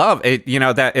 I love it. You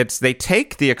know that they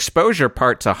take the exposure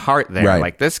part to heart there. Right.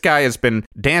 Like this guy has been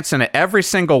dancing at every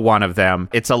single one of them.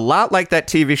 It's a lot like that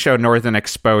TV show Northern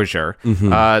Exposure.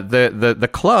 The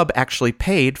club actually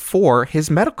paid for his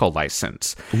medical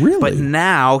license. Really? But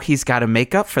now he's got to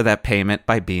make up for that payment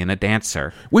by being a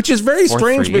dancer. Which is very for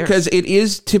strange 3 years. because it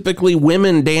is typically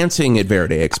women dancing at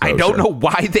Verde Exposure. I don't know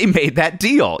why they made that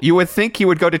deal. You would think he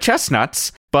would go to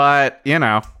Chestnuts, but you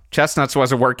know. Chestnuts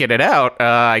wasn't working it out,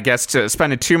 I guess, to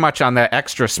spending too much on that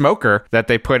extra smoker that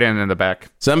they put in the back.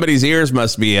 Somebody's ears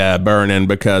must be burning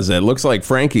because it looks like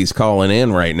Frankie's calling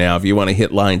in right now if you want to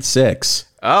hit line 6.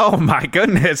 Oh, my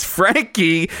goodness.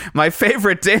 Frankie, my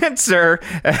favorite dancer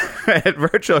at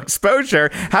Virtual Exposure.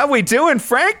 How we doing,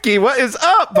 Frankie? What is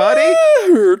up, buddy?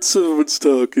 I heard someone's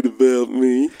talking about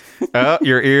me. Oh,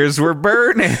 your ears were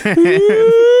burning.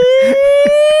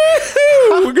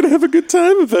 We're going to have a good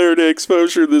time at Verde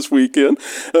Exposure this weekend.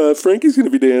 Frankie's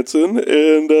going to be dancing.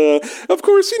 And, of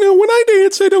course, you know, when I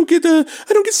dance, I don't get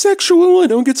sexual. I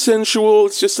don't get sensual.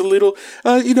 It's just a little,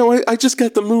 I just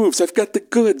got the moves. I've got the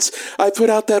goods. I put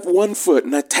out that one foot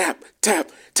and I tap,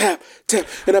 tap, tap, tap.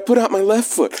 And I put out my left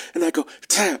foot and I go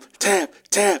tap, tap,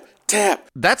 tap, tap.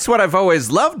 That's what I've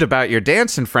always loved about your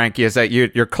dancing, Frankie, is that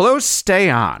your clothes stay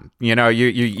on. You know, you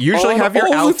usually have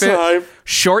your outfit,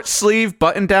 short sleeve,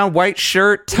 button down white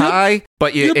shirt, tie,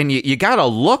 but you gotta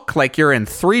look like you're in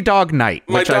Three Dog Night,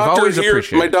 which I've always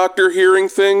appreciated. My doctor hearing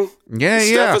thing. Yeah.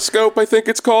 Stethoscope, I think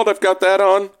it's called. I've got that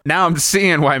on. Now I'm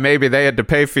seeing why maybe they had to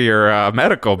pay for your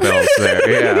medical bills there.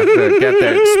 Yeah, to get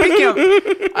there. Speaking of,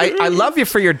 I love you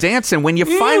for your dancing. When you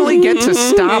finally get to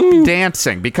stop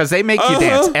dancing, because they make you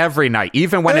dance every night,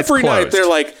 even when it's closed. Every night they're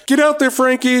like, get out there,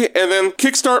 Frankie, and then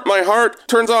Kickstart My Heart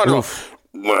turns on. And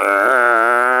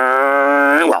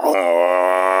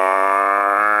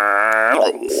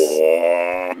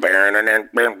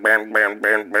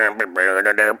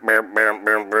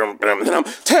I'm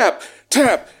tap,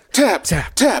 tap, tap,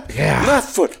 tap, tap. Yeah. Left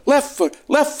foot, left foot,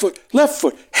 left foot, left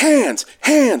foot. Hands,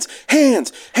 hands,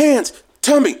 hands, hands.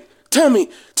 Tummy, tummy,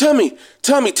 tummy,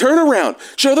 tummy. Turn around.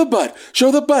 Show the butt,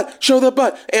 show the butt, show the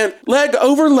butt. And leg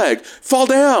over leg. Fall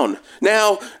down.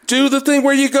 Now, do the thing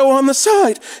where you go on the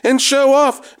side and show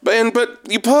off. But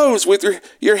you pose with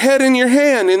your head in your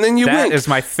hand and then you wink. That is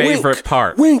my favorite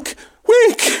part. Wink.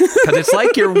 Wink. Because it's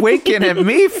like you're winking at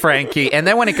me, Frankie. And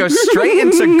then when it goes straight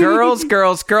into girls,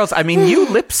 girls, girls, I mean, you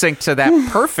lip sync to that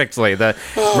perfectly. The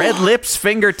red lips,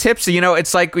 fingertips, you know,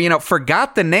 it's like, you know,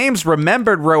 forgot the names,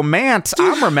 remembered romance.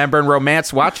 I'm remembering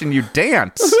romance watching you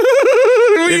dance.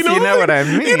 If you know what I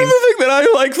mean. You know the thing that I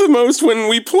like the most when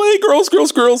we play Girls,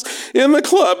 Girls, Girls in the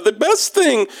club, the best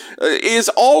thing is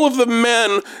all of the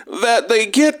men that they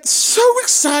get so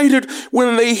excited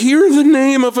when they hear the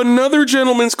name of another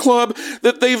gentleman's club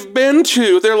that they've been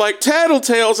to. They're like,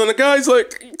 Tattletales, and the guy's like,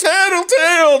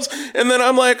 Tattletales! And then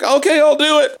I'm like, okay, I'll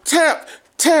do it. Tap,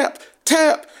 tap,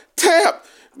 tap, tap.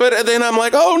 But then I'm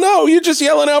like, oh no, you're just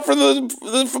yelling out for the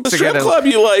strip club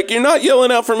you like. You're not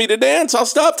yelling out for me to dance. I'll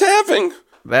stop tapping.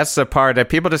 That's the part that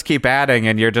people just keep adding,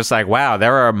 and you're just like, wow,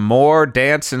 there are more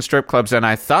dance and strip clubs than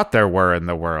I thought there were in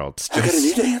the world. I got a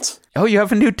new dance. Oh, you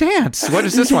have a new dance. What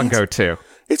does this one go to?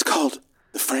 It's called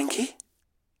the Frankie.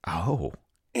 Oh,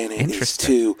 and it is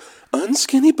to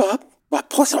Unskinny Bop by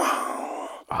Poisson.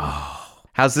 Oh,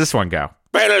 how's this one go?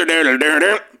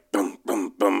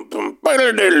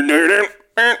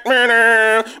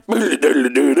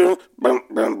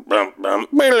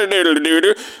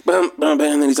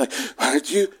 then he's like, why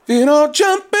don't you feel all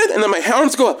jumping? And then my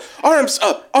arms go up, arms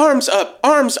up, arms up,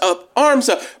 arms up, arms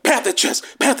up. Pat the chest,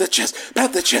 pat the chest,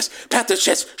 pat the chest, pat the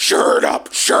chest. Shirt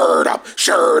up, shirt up,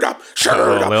 shirt up,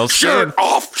 shirt up, shirt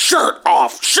off, shirt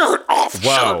off, shirt off,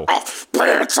 shirt off,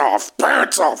 pants off,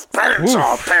 pants off, pants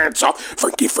off, pants off.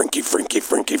 Frankie, Frankie, Frankie,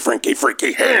 Frankie, Frankie,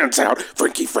 Frankie, hands out.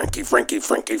 Frankie, Frankie, Frankie,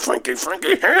 Frankie, Frankie,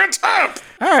 Frankie, hands up.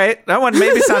 All right, that one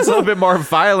maybe sounds a little bit more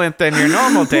violent than your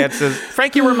normal dances.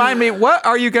 Frankie, remind me, what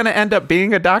are you going to end up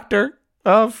being a doctor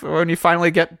of when you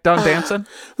finally get done dancing?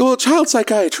 Well, child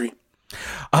psychiatry.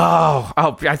 Oh,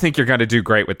 I think you're going to do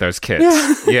great with those kids.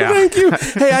 Yeah. Thank you.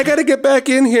 Hey, I got to get back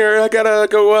in here. I got to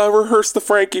go rehearse the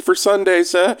Frankie for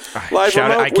Sunday's live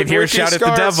I can hear Shout at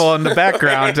the Devil in the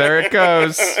background. There it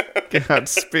goes.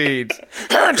 Godspeed.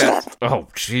 Oh,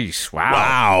 jeez.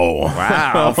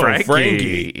 Wow,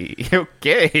 Frankie.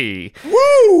 Okay.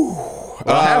 Woo!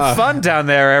 Well, have fun down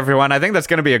there, everyone. I think that's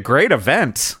going to be a great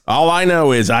event. All I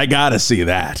know is I gotta see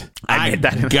that. I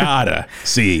gotta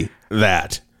see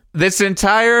that. This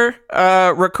entire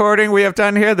recording we have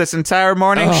done here, this entire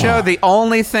morning show, the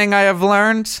only thing I have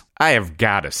learned, I have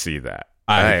got to see that.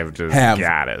 I have just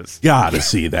gotta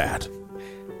see that.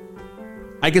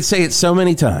 I could say it so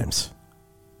many times.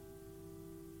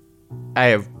 I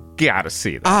have got to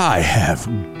see that. I have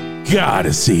got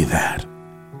to see that.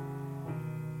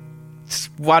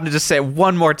 Just wanted to say it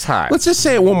one more time. Let's just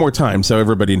say it one more time so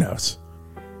everybody knows.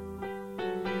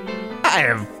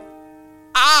 I've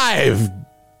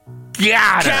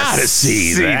gotta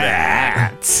see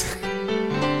that.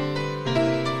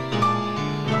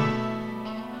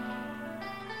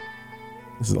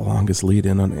 This is the longest lead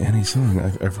in on any song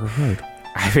I've ever heard.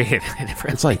 I mean,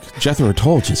 it's like Jethro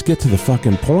Tull, just get to the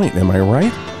fucking point. Am I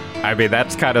right? I mean,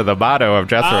 that's kind of the motto of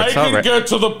Jethro Tull. I can get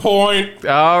to the point.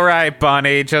 All right,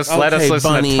 Bunny, just let us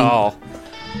listen Bunny. to Tull.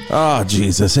 Oh,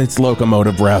 Jesus, it's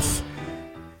locomotive breath.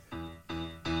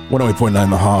 108.9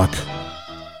 The Hawk.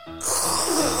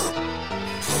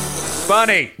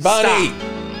 Bunny! Stop.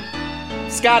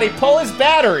 Scotty, pull his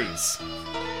batteries.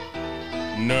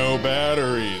 No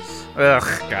batteries.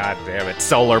 Ugh, god damn it.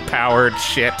 Solar-powered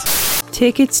shit.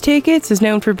 Tickets is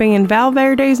known for being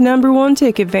Valverde's #1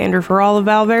 ticket vendor for all of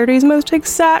Valverde's most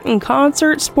exciting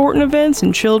concerts, sporting events,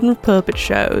 and children's puppet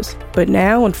shows. But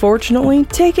now, unfortunately,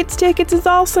 Tickets is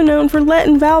also known for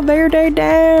letting Valverde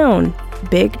down.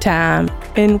 Big time.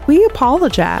 And we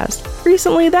apologize.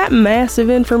 Recently, that massive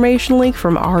information leak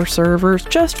from our servers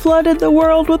just flooded the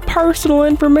world with personal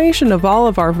information of all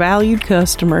of our valued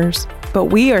customers. But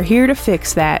we are here to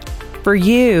fix that. For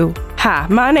you. Hi,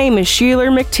 my name is Sheila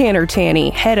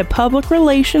McTennertanny, Head of Public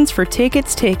Relations for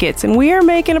Tickets, and we are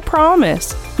making a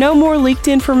promise. No more leaked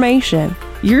information.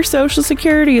 Your Social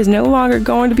Security is no longer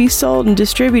going to be sold and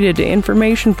distributed to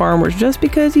information farmers just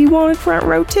because you wanted front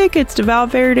row tickets to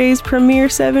Valverde's premier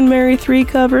 7 Mary 3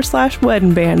 cover /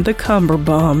 wedding band, the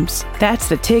Cumberbums. That's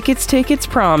the Tickets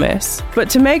promise.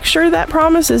 But to make sure that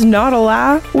promise is not a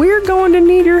lie, we're going to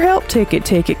need your help,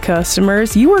 ticket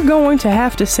customers. You are going to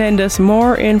have to send us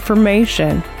more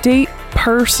information. Deep,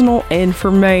 personal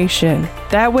information.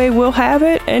 That way we'll have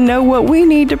it and know what we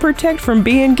need to protect from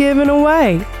being given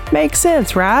away. Makes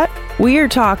sense, right? We are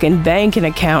talking bank and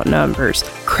account numbers,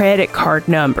 credit card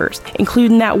numbers,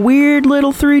 including that weird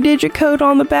little 3-digit code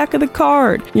on the back of the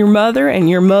card, your mother and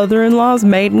your mother-in-law's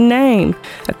maiden name,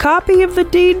 a copy of the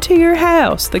deed to your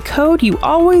house, the code you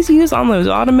always use on those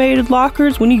automated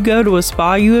lockers when you go to a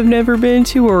spa you have never been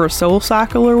to or a Soul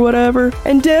Cycle or whatever,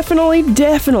 and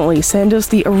definitely send us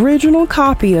the original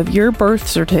copy of your birth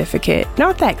certificate,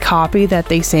 not that copy that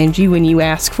they send you when you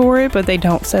ask for it but they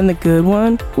don't send the good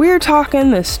one. We're talking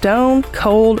the stone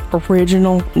cold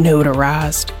original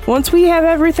notarized. Once we have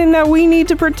everything that we need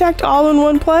to protect all in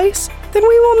one place, then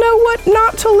we will know what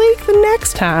not to leak the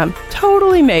next time.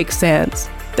 Totally makes sense.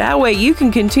 That way you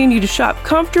can continue to shop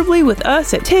comfortably with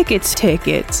us at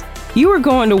Tickets. You are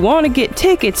going to want to get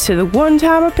tickets to the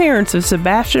one-time appearance of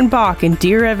Sebastian Bach and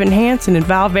Dear Evan Hansen in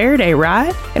Valverde,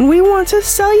 right? And we want to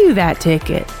sell you that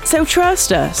ticket. So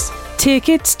trust us.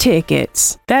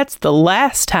 Tickets. That's the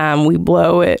last time we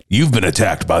blow it. You've been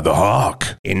attacked by the Hawk.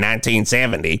 In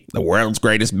 1970, the world's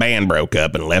greatest band broke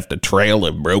up and left a trail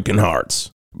of broken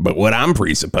hearts. But what I'm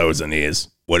presupposing is,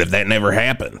 what if that never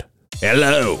happened?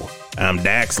 Hello, I'm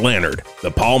Dax Leonard,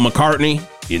 the Paul McCartney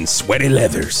in Sweaty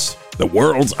Leathers. The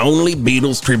world's only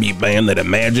Beatles tribute band that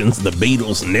imagines the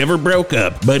Beatles never broke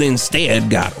up, but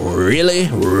instead got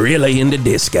really into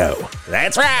disco.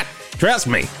 That's right. Trust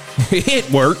me.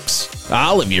 It works.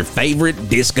 All of your favorite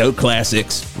disco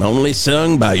classics, only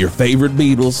sung by your favorite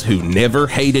Beatles who never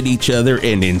hated each other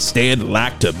and instead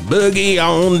like to boogie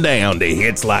on down to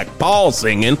hits like Paul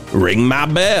singing Ring My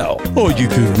Bell. Oh, you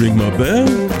could ring my bell.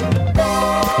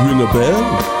 Ring a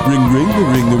bell. Ring, ring, a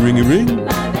ring, a ring, a ring.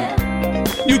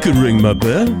 You could ring my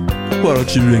bell. Why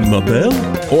don't you ring my bell?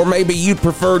 Or maybe you'd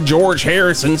prefer George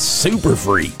Harrison's Super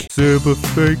Freak. Super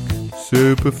fake,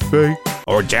 super fake.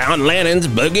 Or John Lennon's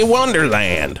Boogie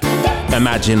Wonderland.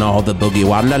 Imagine all the Boogie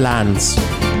Wonderlands.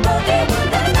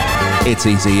 It's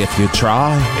easy if you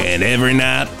try. And every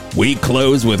night, we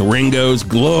close with Ringo's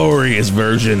glorious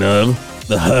version of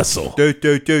The Hustle. Do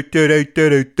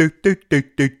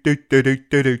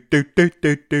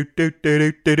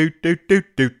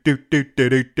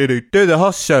the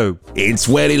hustle. In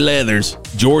Sweaty Leathers,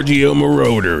 Giorgio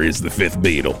Moroder is the fifth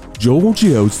Beatle.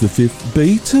 Giorgio's the fifth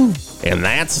Beatle. And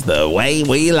that's the way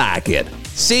we like it.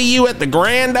 See you at the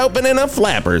grand opening of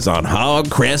Flappers on Hog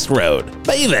Crest Road.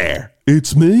 Be there.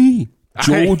 It's me,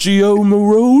 Giorgio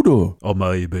Moroder. Or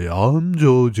maybe I'm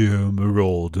Giorgio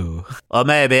Moroder. Or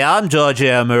maybe I'm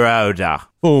Giorgio Moroder.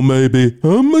 Or maybe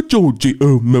I'm a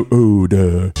Giorgio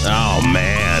Moroder. Oh,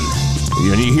 man.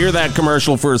 When you hear that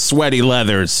commercial for Sweaty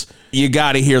Leathers, you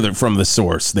got to hear that from the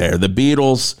source there. The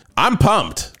Beatles. I'm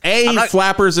pumped. A,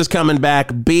 Flappers is coming back.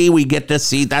 B, we get to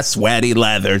see the Sweaty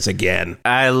Leathers again.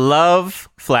 I love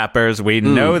Flappers. We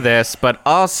know this, but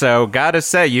also, gotta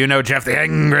say, Geoff the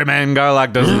Angry Man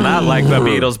Garlock does not like the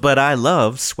Beatles, but I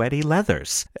love Sweaty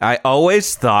Leathers. I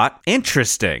always thought,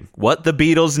 interesting, what the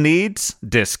Beatles needs?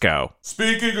 Disco.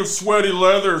 Speaking of Sweaty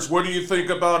Leathers, what do you think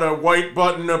about a white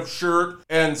button-up shirt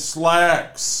and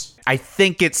slacks? I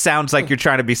think it sounds like you're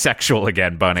trying to be sexual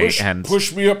again, Bunny.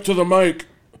 Push me up to the mic.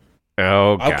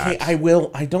 Oh, God. Okay, I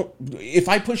will. If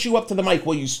I push you up to the mic,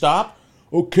 will you stop?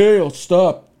 Okay, I'll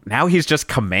stop. Now he's just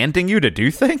commanding you to do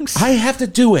things? I have to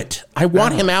do it. I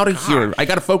want him out of here. I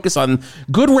got to focus on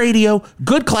good radio,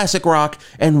 good classic rock,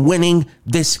 and winning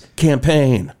this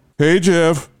campaign. Hey,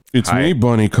 Geoff. It's me,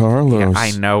 Bunny Carlos. Yeah,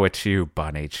 I know it's you,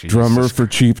 Bunny. Jesus Drummer for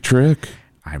Cheap Trick.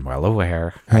 I'm well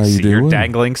aware. How I you see doing? your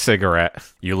dangling cigarette.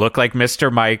 You look like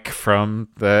Mr. Mike from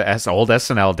the old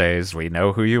SNL days. We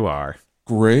know who you are.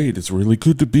 Great. It's really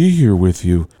good to be here with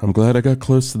you. I'm glad I got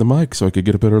close to the mic so I could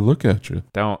get a better look at you.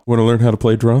 Don't. Want to learn how to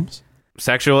play drums?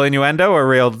 Sexual innuendo or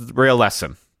real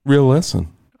lesson? Real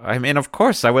lesson. I mean, of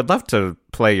course, I would love to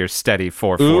play your steady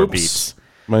 4/4 beats.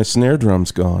 My snare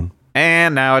drum's gone.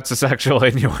 And now it's a sexual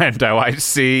innuendo. I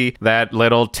see that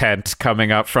little tent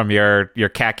coming up from your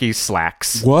khaki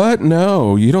slacks. What?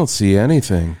 No, you don't see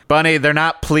anything. Bunny, they're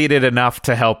not pleated enough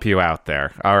to help you out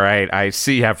there. All right, I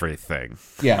see everything.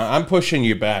 Yeah, I'm pushing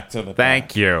you back to the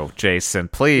Thank you, Jason.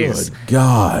 Please. Good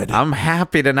God. I'm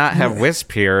happy to not have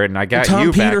Wisp here, and I got Tom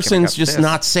you back. Peterson's just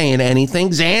not saying anything.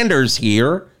 Xander's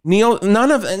here. Neil,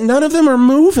 none of them are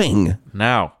moving.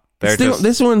 No.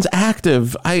 This one's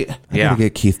active. I gotta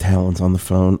get Keith Talons on the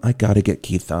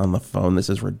phone. This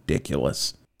is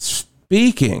ridiculous.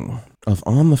 Speaking of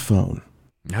on the phone.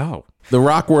 No. The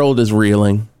rock world is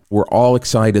reeling. We're all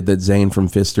excited that Zane from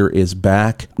Fister is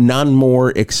back. None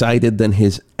more excited than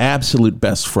his absolute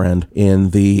best friend in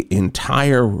the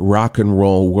entire rock and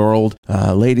roll world.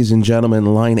 Ladies and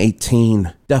gentlemen, line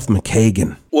 18, Duff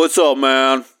McKagan. What's up,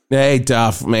 man? Hey,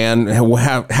 Duff, man.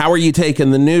 How are you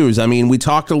taking the news? I mean, we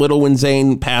talked a little when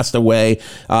Zane passed away.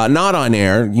 Not on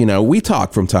air. We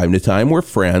talk from time to time. We're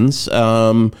friends.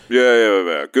 Yeah.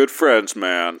 Good friends,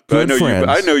 man. Good friends.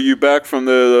 I know you back from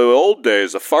the old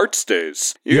days, the farts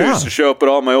days. You used to show up at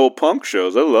all my old punk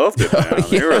shows. I loved it, man.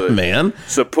 Yeah, man.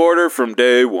 Supporter from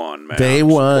day one, man. Day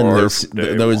one.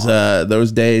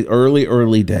 Those days,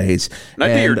 early days. And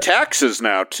I do your taxes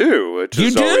now, too, which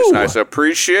is always nice. I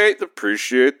appreciate the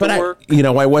work.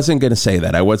 I wasn't going to say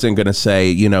that. I wasn't going to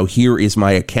say, here is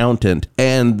my accountant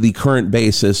and the current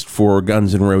bassist for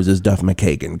Guns N' Roses, Duff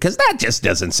McKagan, because that just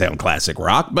doesn't sound classic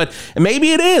rock, but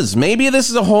maybe it is. Maybe this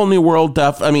is a whole new world,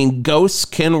 Duff. I mean, ghosts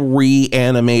can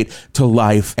reanimate to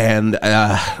life, and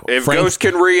if ghosts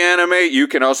can reanimate, you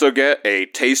can also get a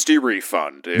tasty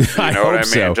refund. If you know what I mean?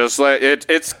 So. Just like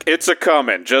it's a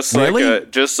coming. Just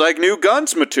like new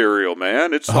Guns material,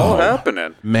 man. It's all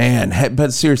happening. Man,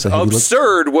 but seriously,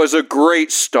 Absurd was a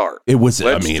great start. It was.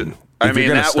 I mean,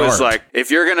 that was like, if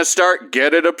you're going to start,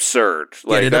 get it absurd.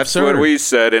 Like, that's absurd. what we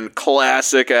said in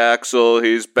classic Axl.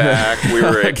 He's back. We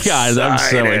were excited. Guys, I'm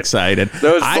so excited.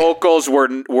 Those vocals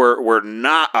were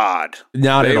not odd.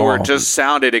 Not at all. They were just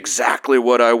sounded exactly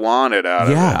what I wanted out of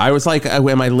it. Yeah, I was like,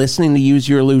 am I listening to Use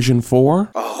Your Illusion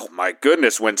 4? Oh, my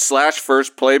goodness. When Slash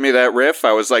first played me that riff,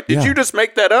 I was like, did you just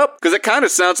make that up? Because it kind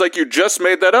of sounds like you just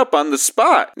made that up on the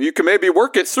spot. You can maybe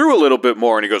work it through a little bit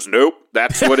more. And he goes, nope,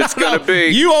 that's what it's going to be.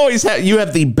 You always you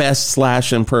have the best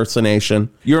Slash impersonation.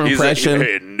 Your impression.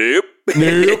 Hey, nope.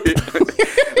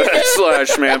 That's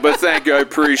Slash, man. But thank you. I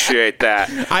appreciate that.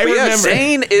 I remember.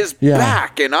 Zane is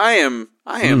back, and I am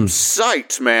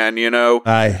psyched, man. You know,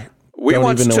 we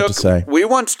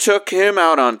once took him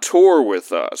out on tour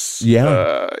with us.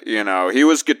 Yeah. You know, he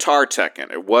was guitar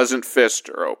teching. It wasn't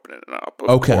Fister opening it up.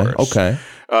 Okay.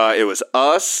 It was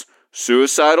us,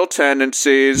 Suicidal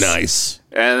Tendencies. Nice.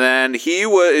 And then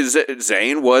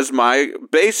Zane was my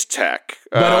bass tech.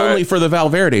 But only for the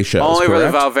Valverde show. Only for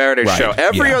the Valverde show.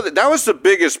 That was the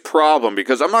biggest problem,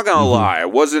 because I'm not going to lie. I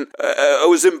was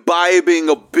imbibing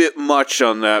a bit much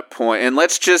on that point. And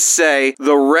let's just say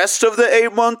the rest of the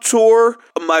 8-month tour,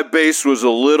 my bass was a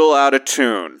little out of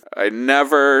tune. I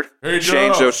never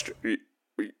changed those.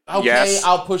 Okay, yes?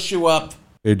 I'll push you up.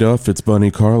 Hey, Duff, it's Bunny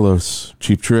Carlos.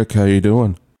 Cheap Trick, how you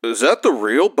doing? Is that the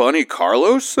real Bunny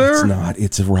Carlos there? It's not.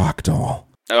 It's a rock doll.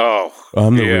 Oh.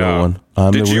 I'm the real one.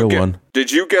 I'm the real one.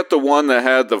 Did you get the one that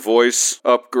had the voice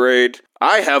upgrade?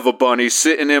 I have a bunny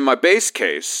sitting in my bass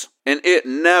case, and it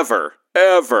never,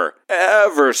 ever,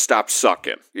 ever stops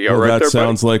sucking. That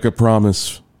sounds like a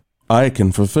promise I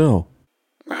can fulfill.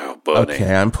 Oh, buddy.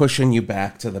 Okay, I'm pushing you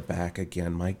back to the back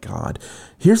again. My God.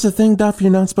 Here's the thing, Duff.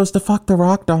 You're not supposed to fuck the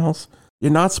rock dolls.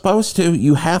 You're not supposed to.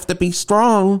 You have to be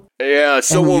strong. Yeah,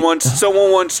 someone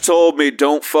once told me,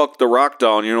 don't fuck the rock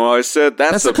doll. And you know what I said?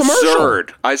 That's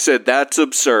absurd. I said, that's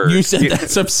absurd. You said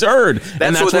that's absurd.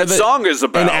 That's what that song is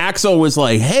about. And Axl was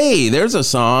like, hey, there's a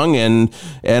song. And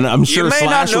I'm sure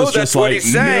Slash was just like,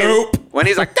 he's saying. Nope. When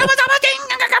he's like,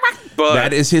 but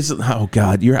that is his. Oh,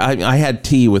 God. I had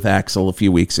tea with Axl a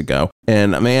few weeks ago.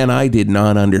 And, man, I did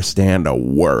not understand a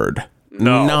word.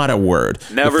 No. Not a word.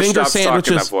 Never stop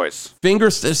talking that voice.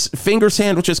 Finger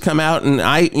sandwiches come out, and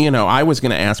I was going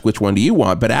to ask, which one do you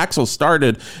want? But Axl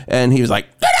started, and he was like,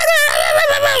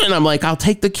 and I'm like, I'll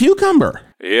take the cucumber.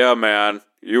 Yeah, man.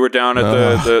 You were down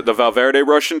at the Valverde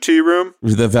Russian tea room?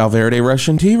 The Valverde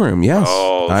Russian tea room, yes.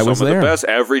 Oh, I was there. The best.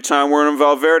 Every time we're in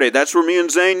Valverde, that's where me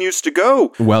and Zane used to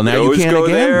go. Well, now you can go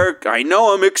again. There. I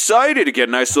know. I'm excited to get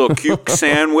a nice little cuke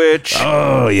sandwich.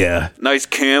 Oh, yeah. Nice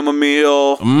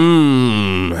chamomile.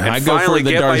 I go for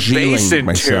the get my bass in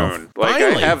myself. tune.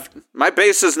 Like my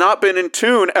bass has not been in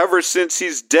tune ever since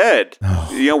he's dead.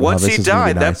 Once he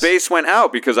died, that bass went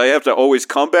out because I have to always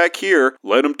come back here,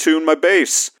 let him tune my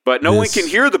bass. But no one can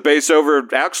hear the bass over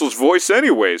Axl's voice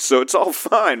anyway, so it's all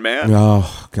fine, man.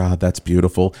 Oh, God, that's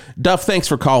beautiful. Duff, thanks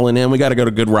for calling in. We got to go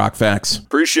to Good Rock Facts.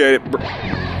 Appreciate it.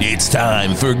 It's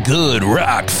time for Good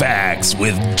Rock Facts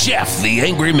with Geoff the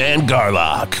Angry Man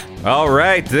Garlock. All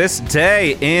right, this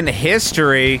day in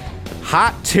history,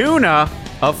 hot tuna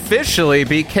officially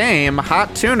became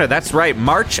hot tuna. That's right,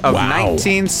 March of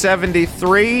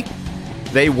 1973.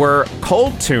 They were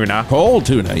cold tuna. Cold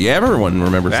tuna. Yeah, everyone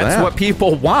remembers that. That's what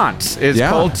people want, is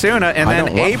cold tuna. And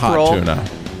then April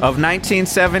of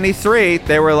 1973,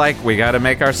 they were like, we got to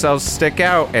make ourselves stick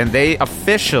out. And they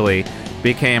officially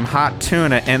became hot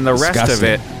tuna. And the rest of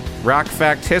it, rock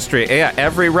fact history. Yeah,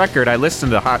 every record I listen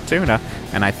to hot tuna,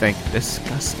 and I think,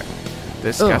 disgusting.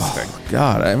 Oh,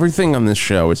 God, everything on this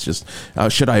show is just,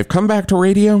 should I have come back to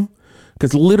radio?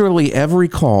 Because literally every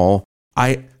call,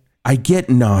 I get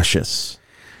nauseous.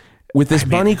 With this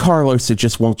Bunny Carlos, it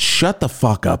just won't shut the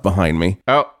fuck up behind me.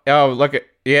 Oh, look at,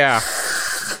 yeah.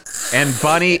 And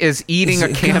Bunny is eating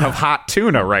a can of hot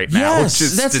tuna right now. Yes, which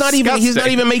is that's disgusting. not even, he's not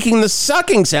even making the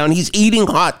sucking sound. He's eating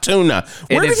hot tuna.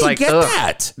 Where did he get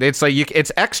that? It's like,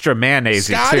 it's extra mayonnaise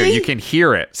too. You can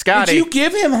hear it. Scotty. Did you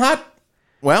give him hot?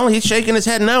 Well, he's shaking his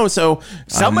head no, so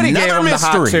somebody gave him the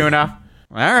hot tuna.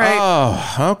 All right.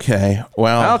 Oh, okay.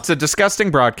 Well, it's a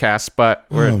disgusting broadcast, but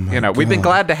we've been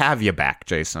glad to have you back,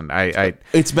 Jason.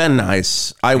 It's been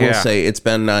nice. I will say it's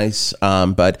been nice.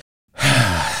 But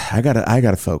I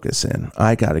gotta focus in.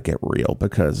 I gotta get real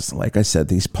because, like I said,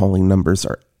 these polling numbers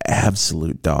are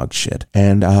absolute dog shit,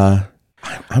 and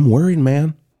I'm worried,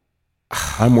 man.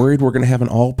 I'm worried we're gonna have an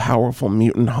all-powerful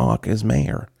mutant hawk as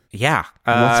mayor. Yeah.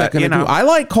 What's that going to do? I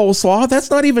like coleslaw. That's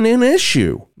not even an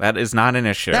issue. That is not an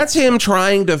issue. That's him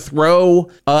trying to throw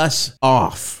us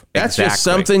off. That's just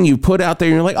something you put out there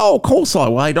and you're like, oh, coleslaw.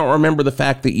 Well, I don't remember the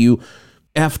fact that you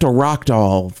effed a rock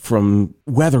doll from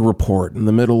Weather Report in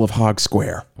the middle of Hog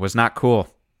Square. Was not cool.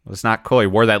 He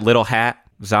wore that little hat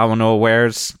Zawano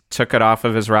wears, took it off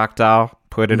of his rock doll,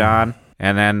 put it on,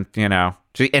 and then,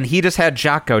 and he just had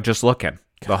Jocko just looking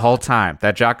the whole time.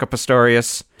 That Jocko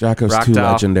Pastorius Jocko's rock too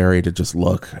doll. legendary to just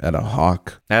look at a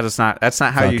hawk. That's not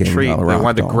how you Fucking treat rock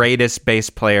one of the doll. greatest bass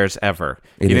players ever.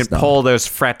 It He is didn't not. pull those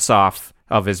frets off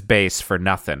of his bass for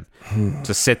nothing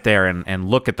to sit there and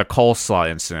look at the coleslaw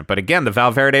incident. But again, the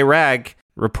Valverde rag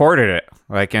reported it.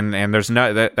 And there's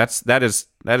no that is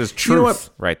truth You know what?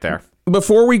 right there.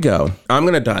 Before we go, I'm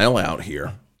going to dial out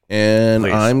here, and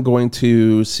Please. I'm going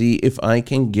to see if I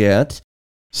can get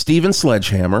Steven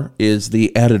Sledgehammer is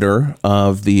the editor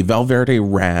of the Valverde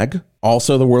Rag,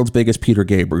 also the world's biggest Peter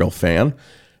Gabriel fan.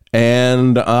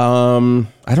 And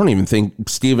I don't even think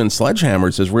Steven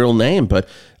Sledgehammer's his real name, but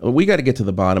we got to get to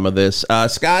the bottom of this.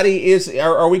 Scotty,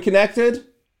 are we connected?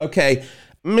 Okay.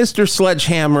 Mr.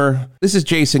 Sledgehammer, this is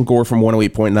Jason Gore from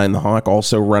 108.9 The Hawk,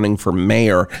 also running for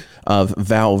mayor of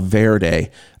Valverde.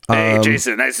 Hey,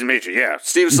 Jason, nice to meet you. Yeah,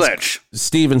 Steve Sledge.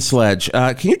 Steven Sledge.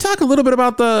 Can you talk a little bit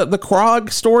about the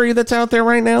Krog story that's out there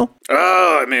right now?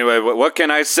 Oh, I mean, what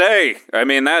can I say? I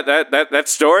mean, that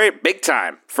story, big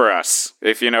time for us,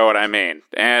 if you know what I mean.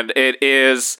 And it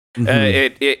is,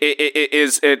 I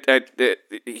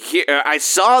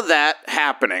saw that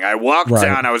happening. I walked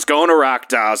down, I was going to Rock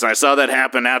Dolls, and I saw that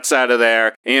happen outside of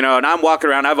there, and I'm walking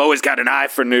around. I've always got an eye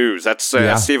for news. That's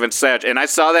Steven Sledge. And I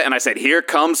saw that, and I said, here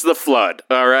comes the flood,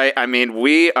 all right? I mean,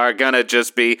 we are going to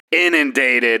just be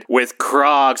inundated with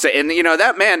Krogs. And,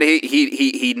 that man,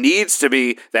 he needs to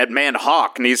be, that man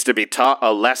Hawk needs to be taught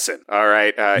a lesson, all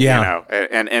right?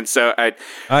 And so I'm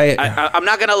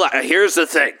not going to lie. Here's the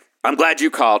thing. I'm glad you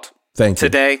called. Thank you.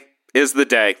 Today is the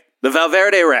day. The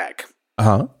Valverde Rag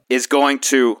is going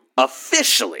to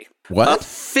officially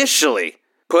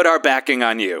put our backing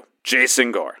on you,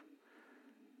 Jason Gore.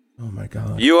 Oh, my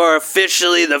God. You are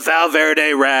officially the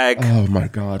Valverde Rag. Oh, my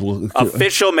God. Well,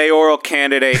 official mayoral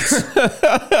candidate.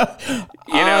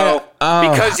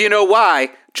 Because you know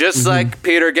why? Just like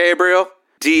Peter Gabriel,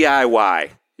 DIY.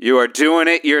 You are doing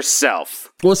it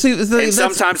yourself. Well, see, and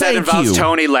sometimes that involves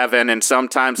Tony Levin, and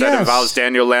sometimes that involves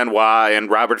Daniel Lanois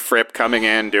and Robert Fripp coming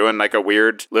in doing like a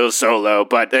weird little solo.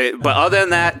 But other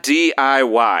than that,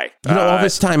 DIY. All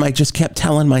this time I just kept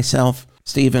telling myself,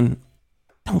 Steven,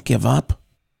 don't give up.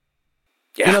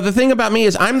 Yeah. The thing about me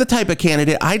is I'm the type of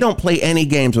candidate, I don't play any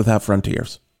games without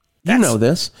Frontiers. You know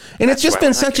this. And it's just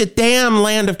been such a damn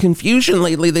land of confusion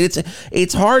lately that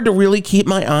it's hard to really keep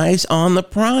my eyes on the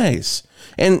prize.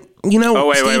 And, Oh,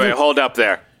 wait. Hold up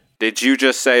there. Did you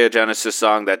just say a Genesis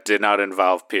song that did not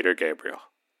involve Peter Gabriel?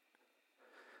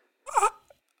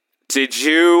 Did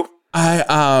you?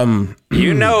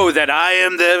 You know that I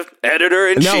am the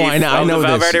editor-in-chief of the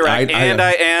Valverde Rag, and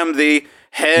I am the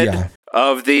head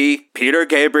of the Peter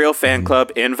Gabriel fan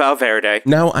club in Valverde.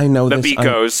 No, I know the this. The beat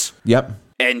goes. Yep.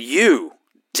 And you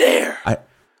dare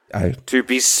to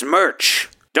besmirch.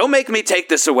 Don't make me take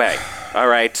this away, all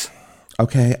right?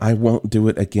 Okay, I won't do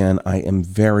it again. I am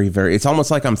very, very... It's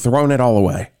almost like I'm throwing it all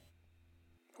away.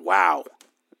 Wow.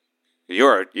 You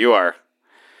are...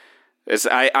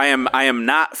 I am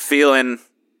not feeling...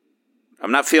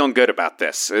 I'm not feeling good about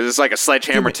this. It's like a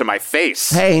sledgehammer to my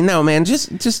face. Hey, no, man,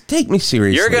 just take me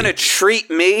seriously. You're going to treat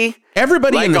me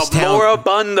everybody like in this a town.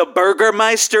 moribund the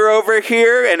Burgermeister over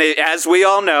here, and as we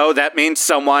all know, that means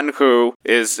someone who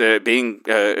is being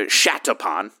shat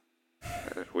upon.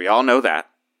 We all know that.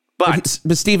 But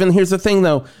Steven, here's the thing,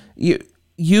 though.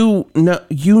 You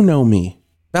know me.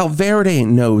 Valverde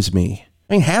knows me.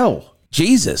 I mean, hell,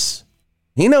 Jesus,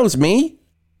 he knows me.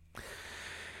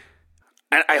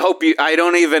 I hope you... I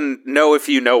don't even know if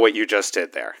you know what you just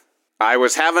did there. I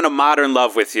was having a modern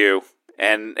love with you,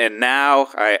 and now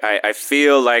I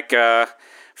feel like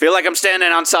I'm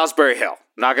standing on Salisbury Hill.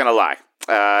 Not gonna lie.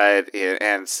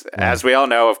 As we all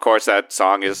know, of course, that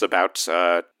song is about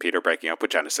Peter breaking up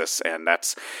with Genesis, and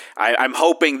that's... I'm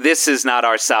hoping this is not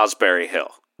our Salisbury Hill.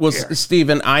 Well,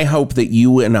 Steven, I hope that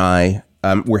you and I...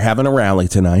 we're having a rally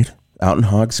tonight out in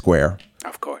Hog Square.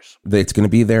 Of course. It's going to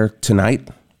be there tonight.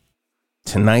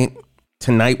 Tonight,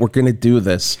 we're going to do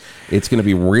this. It's going to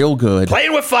be real good.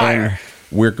 Playing with fire. And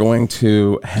we're going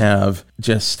to have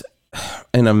just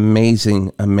an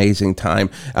amazing, amazing time.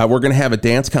 We're going to have a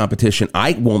dance competition.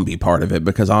 I won't be part of it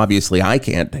because obviously I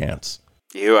can't dance.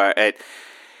 You are... I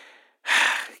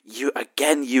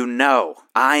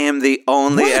am the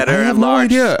only editor I have at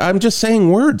large. no idea. I'm just saying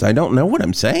words. I don't know what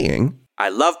I'm saying. I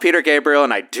love Peter Gabriel,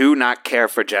 and I do not care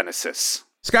for Genesis.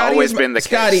 Scotty, always been the case.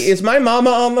 Scotty, is my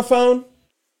mama on the phone?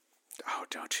 Oh,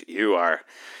 don't you? You are...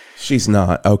 She's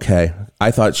not. Okay.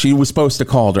 I thought she was supposed to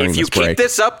call during this break. If you keep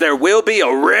this up, there will be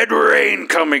a red rain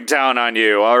coming down on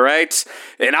you, all right?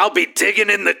 And I'll be digging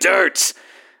in the dirt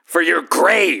for your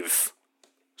grave.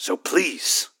 So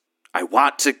please, I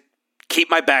want to keep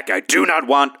my back. I do not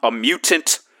want a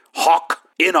mutant hawk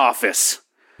in office.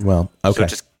 Well, okay. So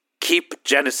just keep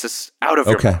Genesis out of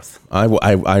your mouth.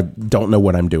 I don't know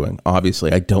what I'm doing.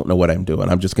 Obviously, I don't know what I'm doing.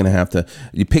 I'm just going to have to,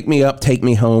 you pick me up, take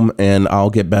me home, and I'll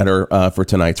get better for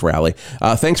tonight's rally.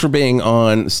 Thanks for being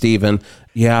on, Steven.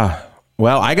 Yeah,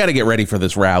 well, I got to get ready for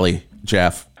this rally,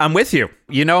 Geoff. I'm with you.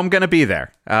 You know I'm going to be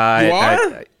there. You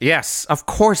are? Yes, of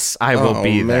course I will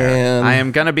be there. I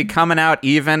am going to be coming out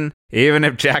even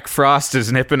if Jack Frost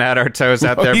is nipping at our toes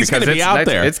out there. He's going to be out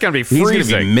there. It's going to be freezing. He's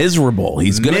going to be miserable.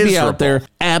 He's going to be out there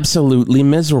absolutely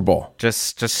miserable.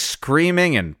 Just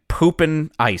screaming and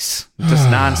pooping ice. Just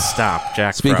nonstop, Jack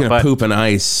Frost. Speaking of poop and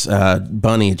ice,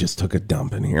 Bunny just took a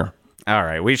dump in here. All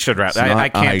right, we should wrap. I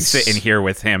can't sit in here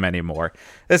with him anymore.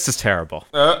 This is terrible.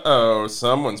 Uh-oh,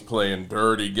 someone's playing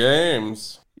dirty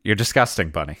games. You're disgusting,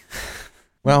 Bunny.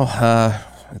 Well,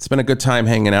 it's been a good time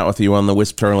hanging out with you on the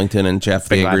Wisp Turlington and Geoff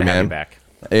the Angry Man. Back.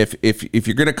 If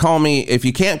you're gonna call me, if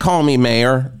you can't call me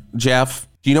Mayor, Geoff,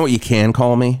 do you know what you can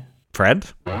call me? Fred?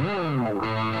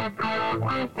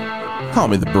 Call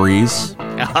me the Breeze.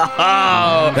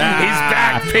 Oh, he's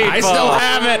back, people. I still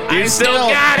have it. You still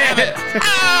got it.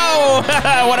 Ow!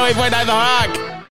 108.9 The Hawk.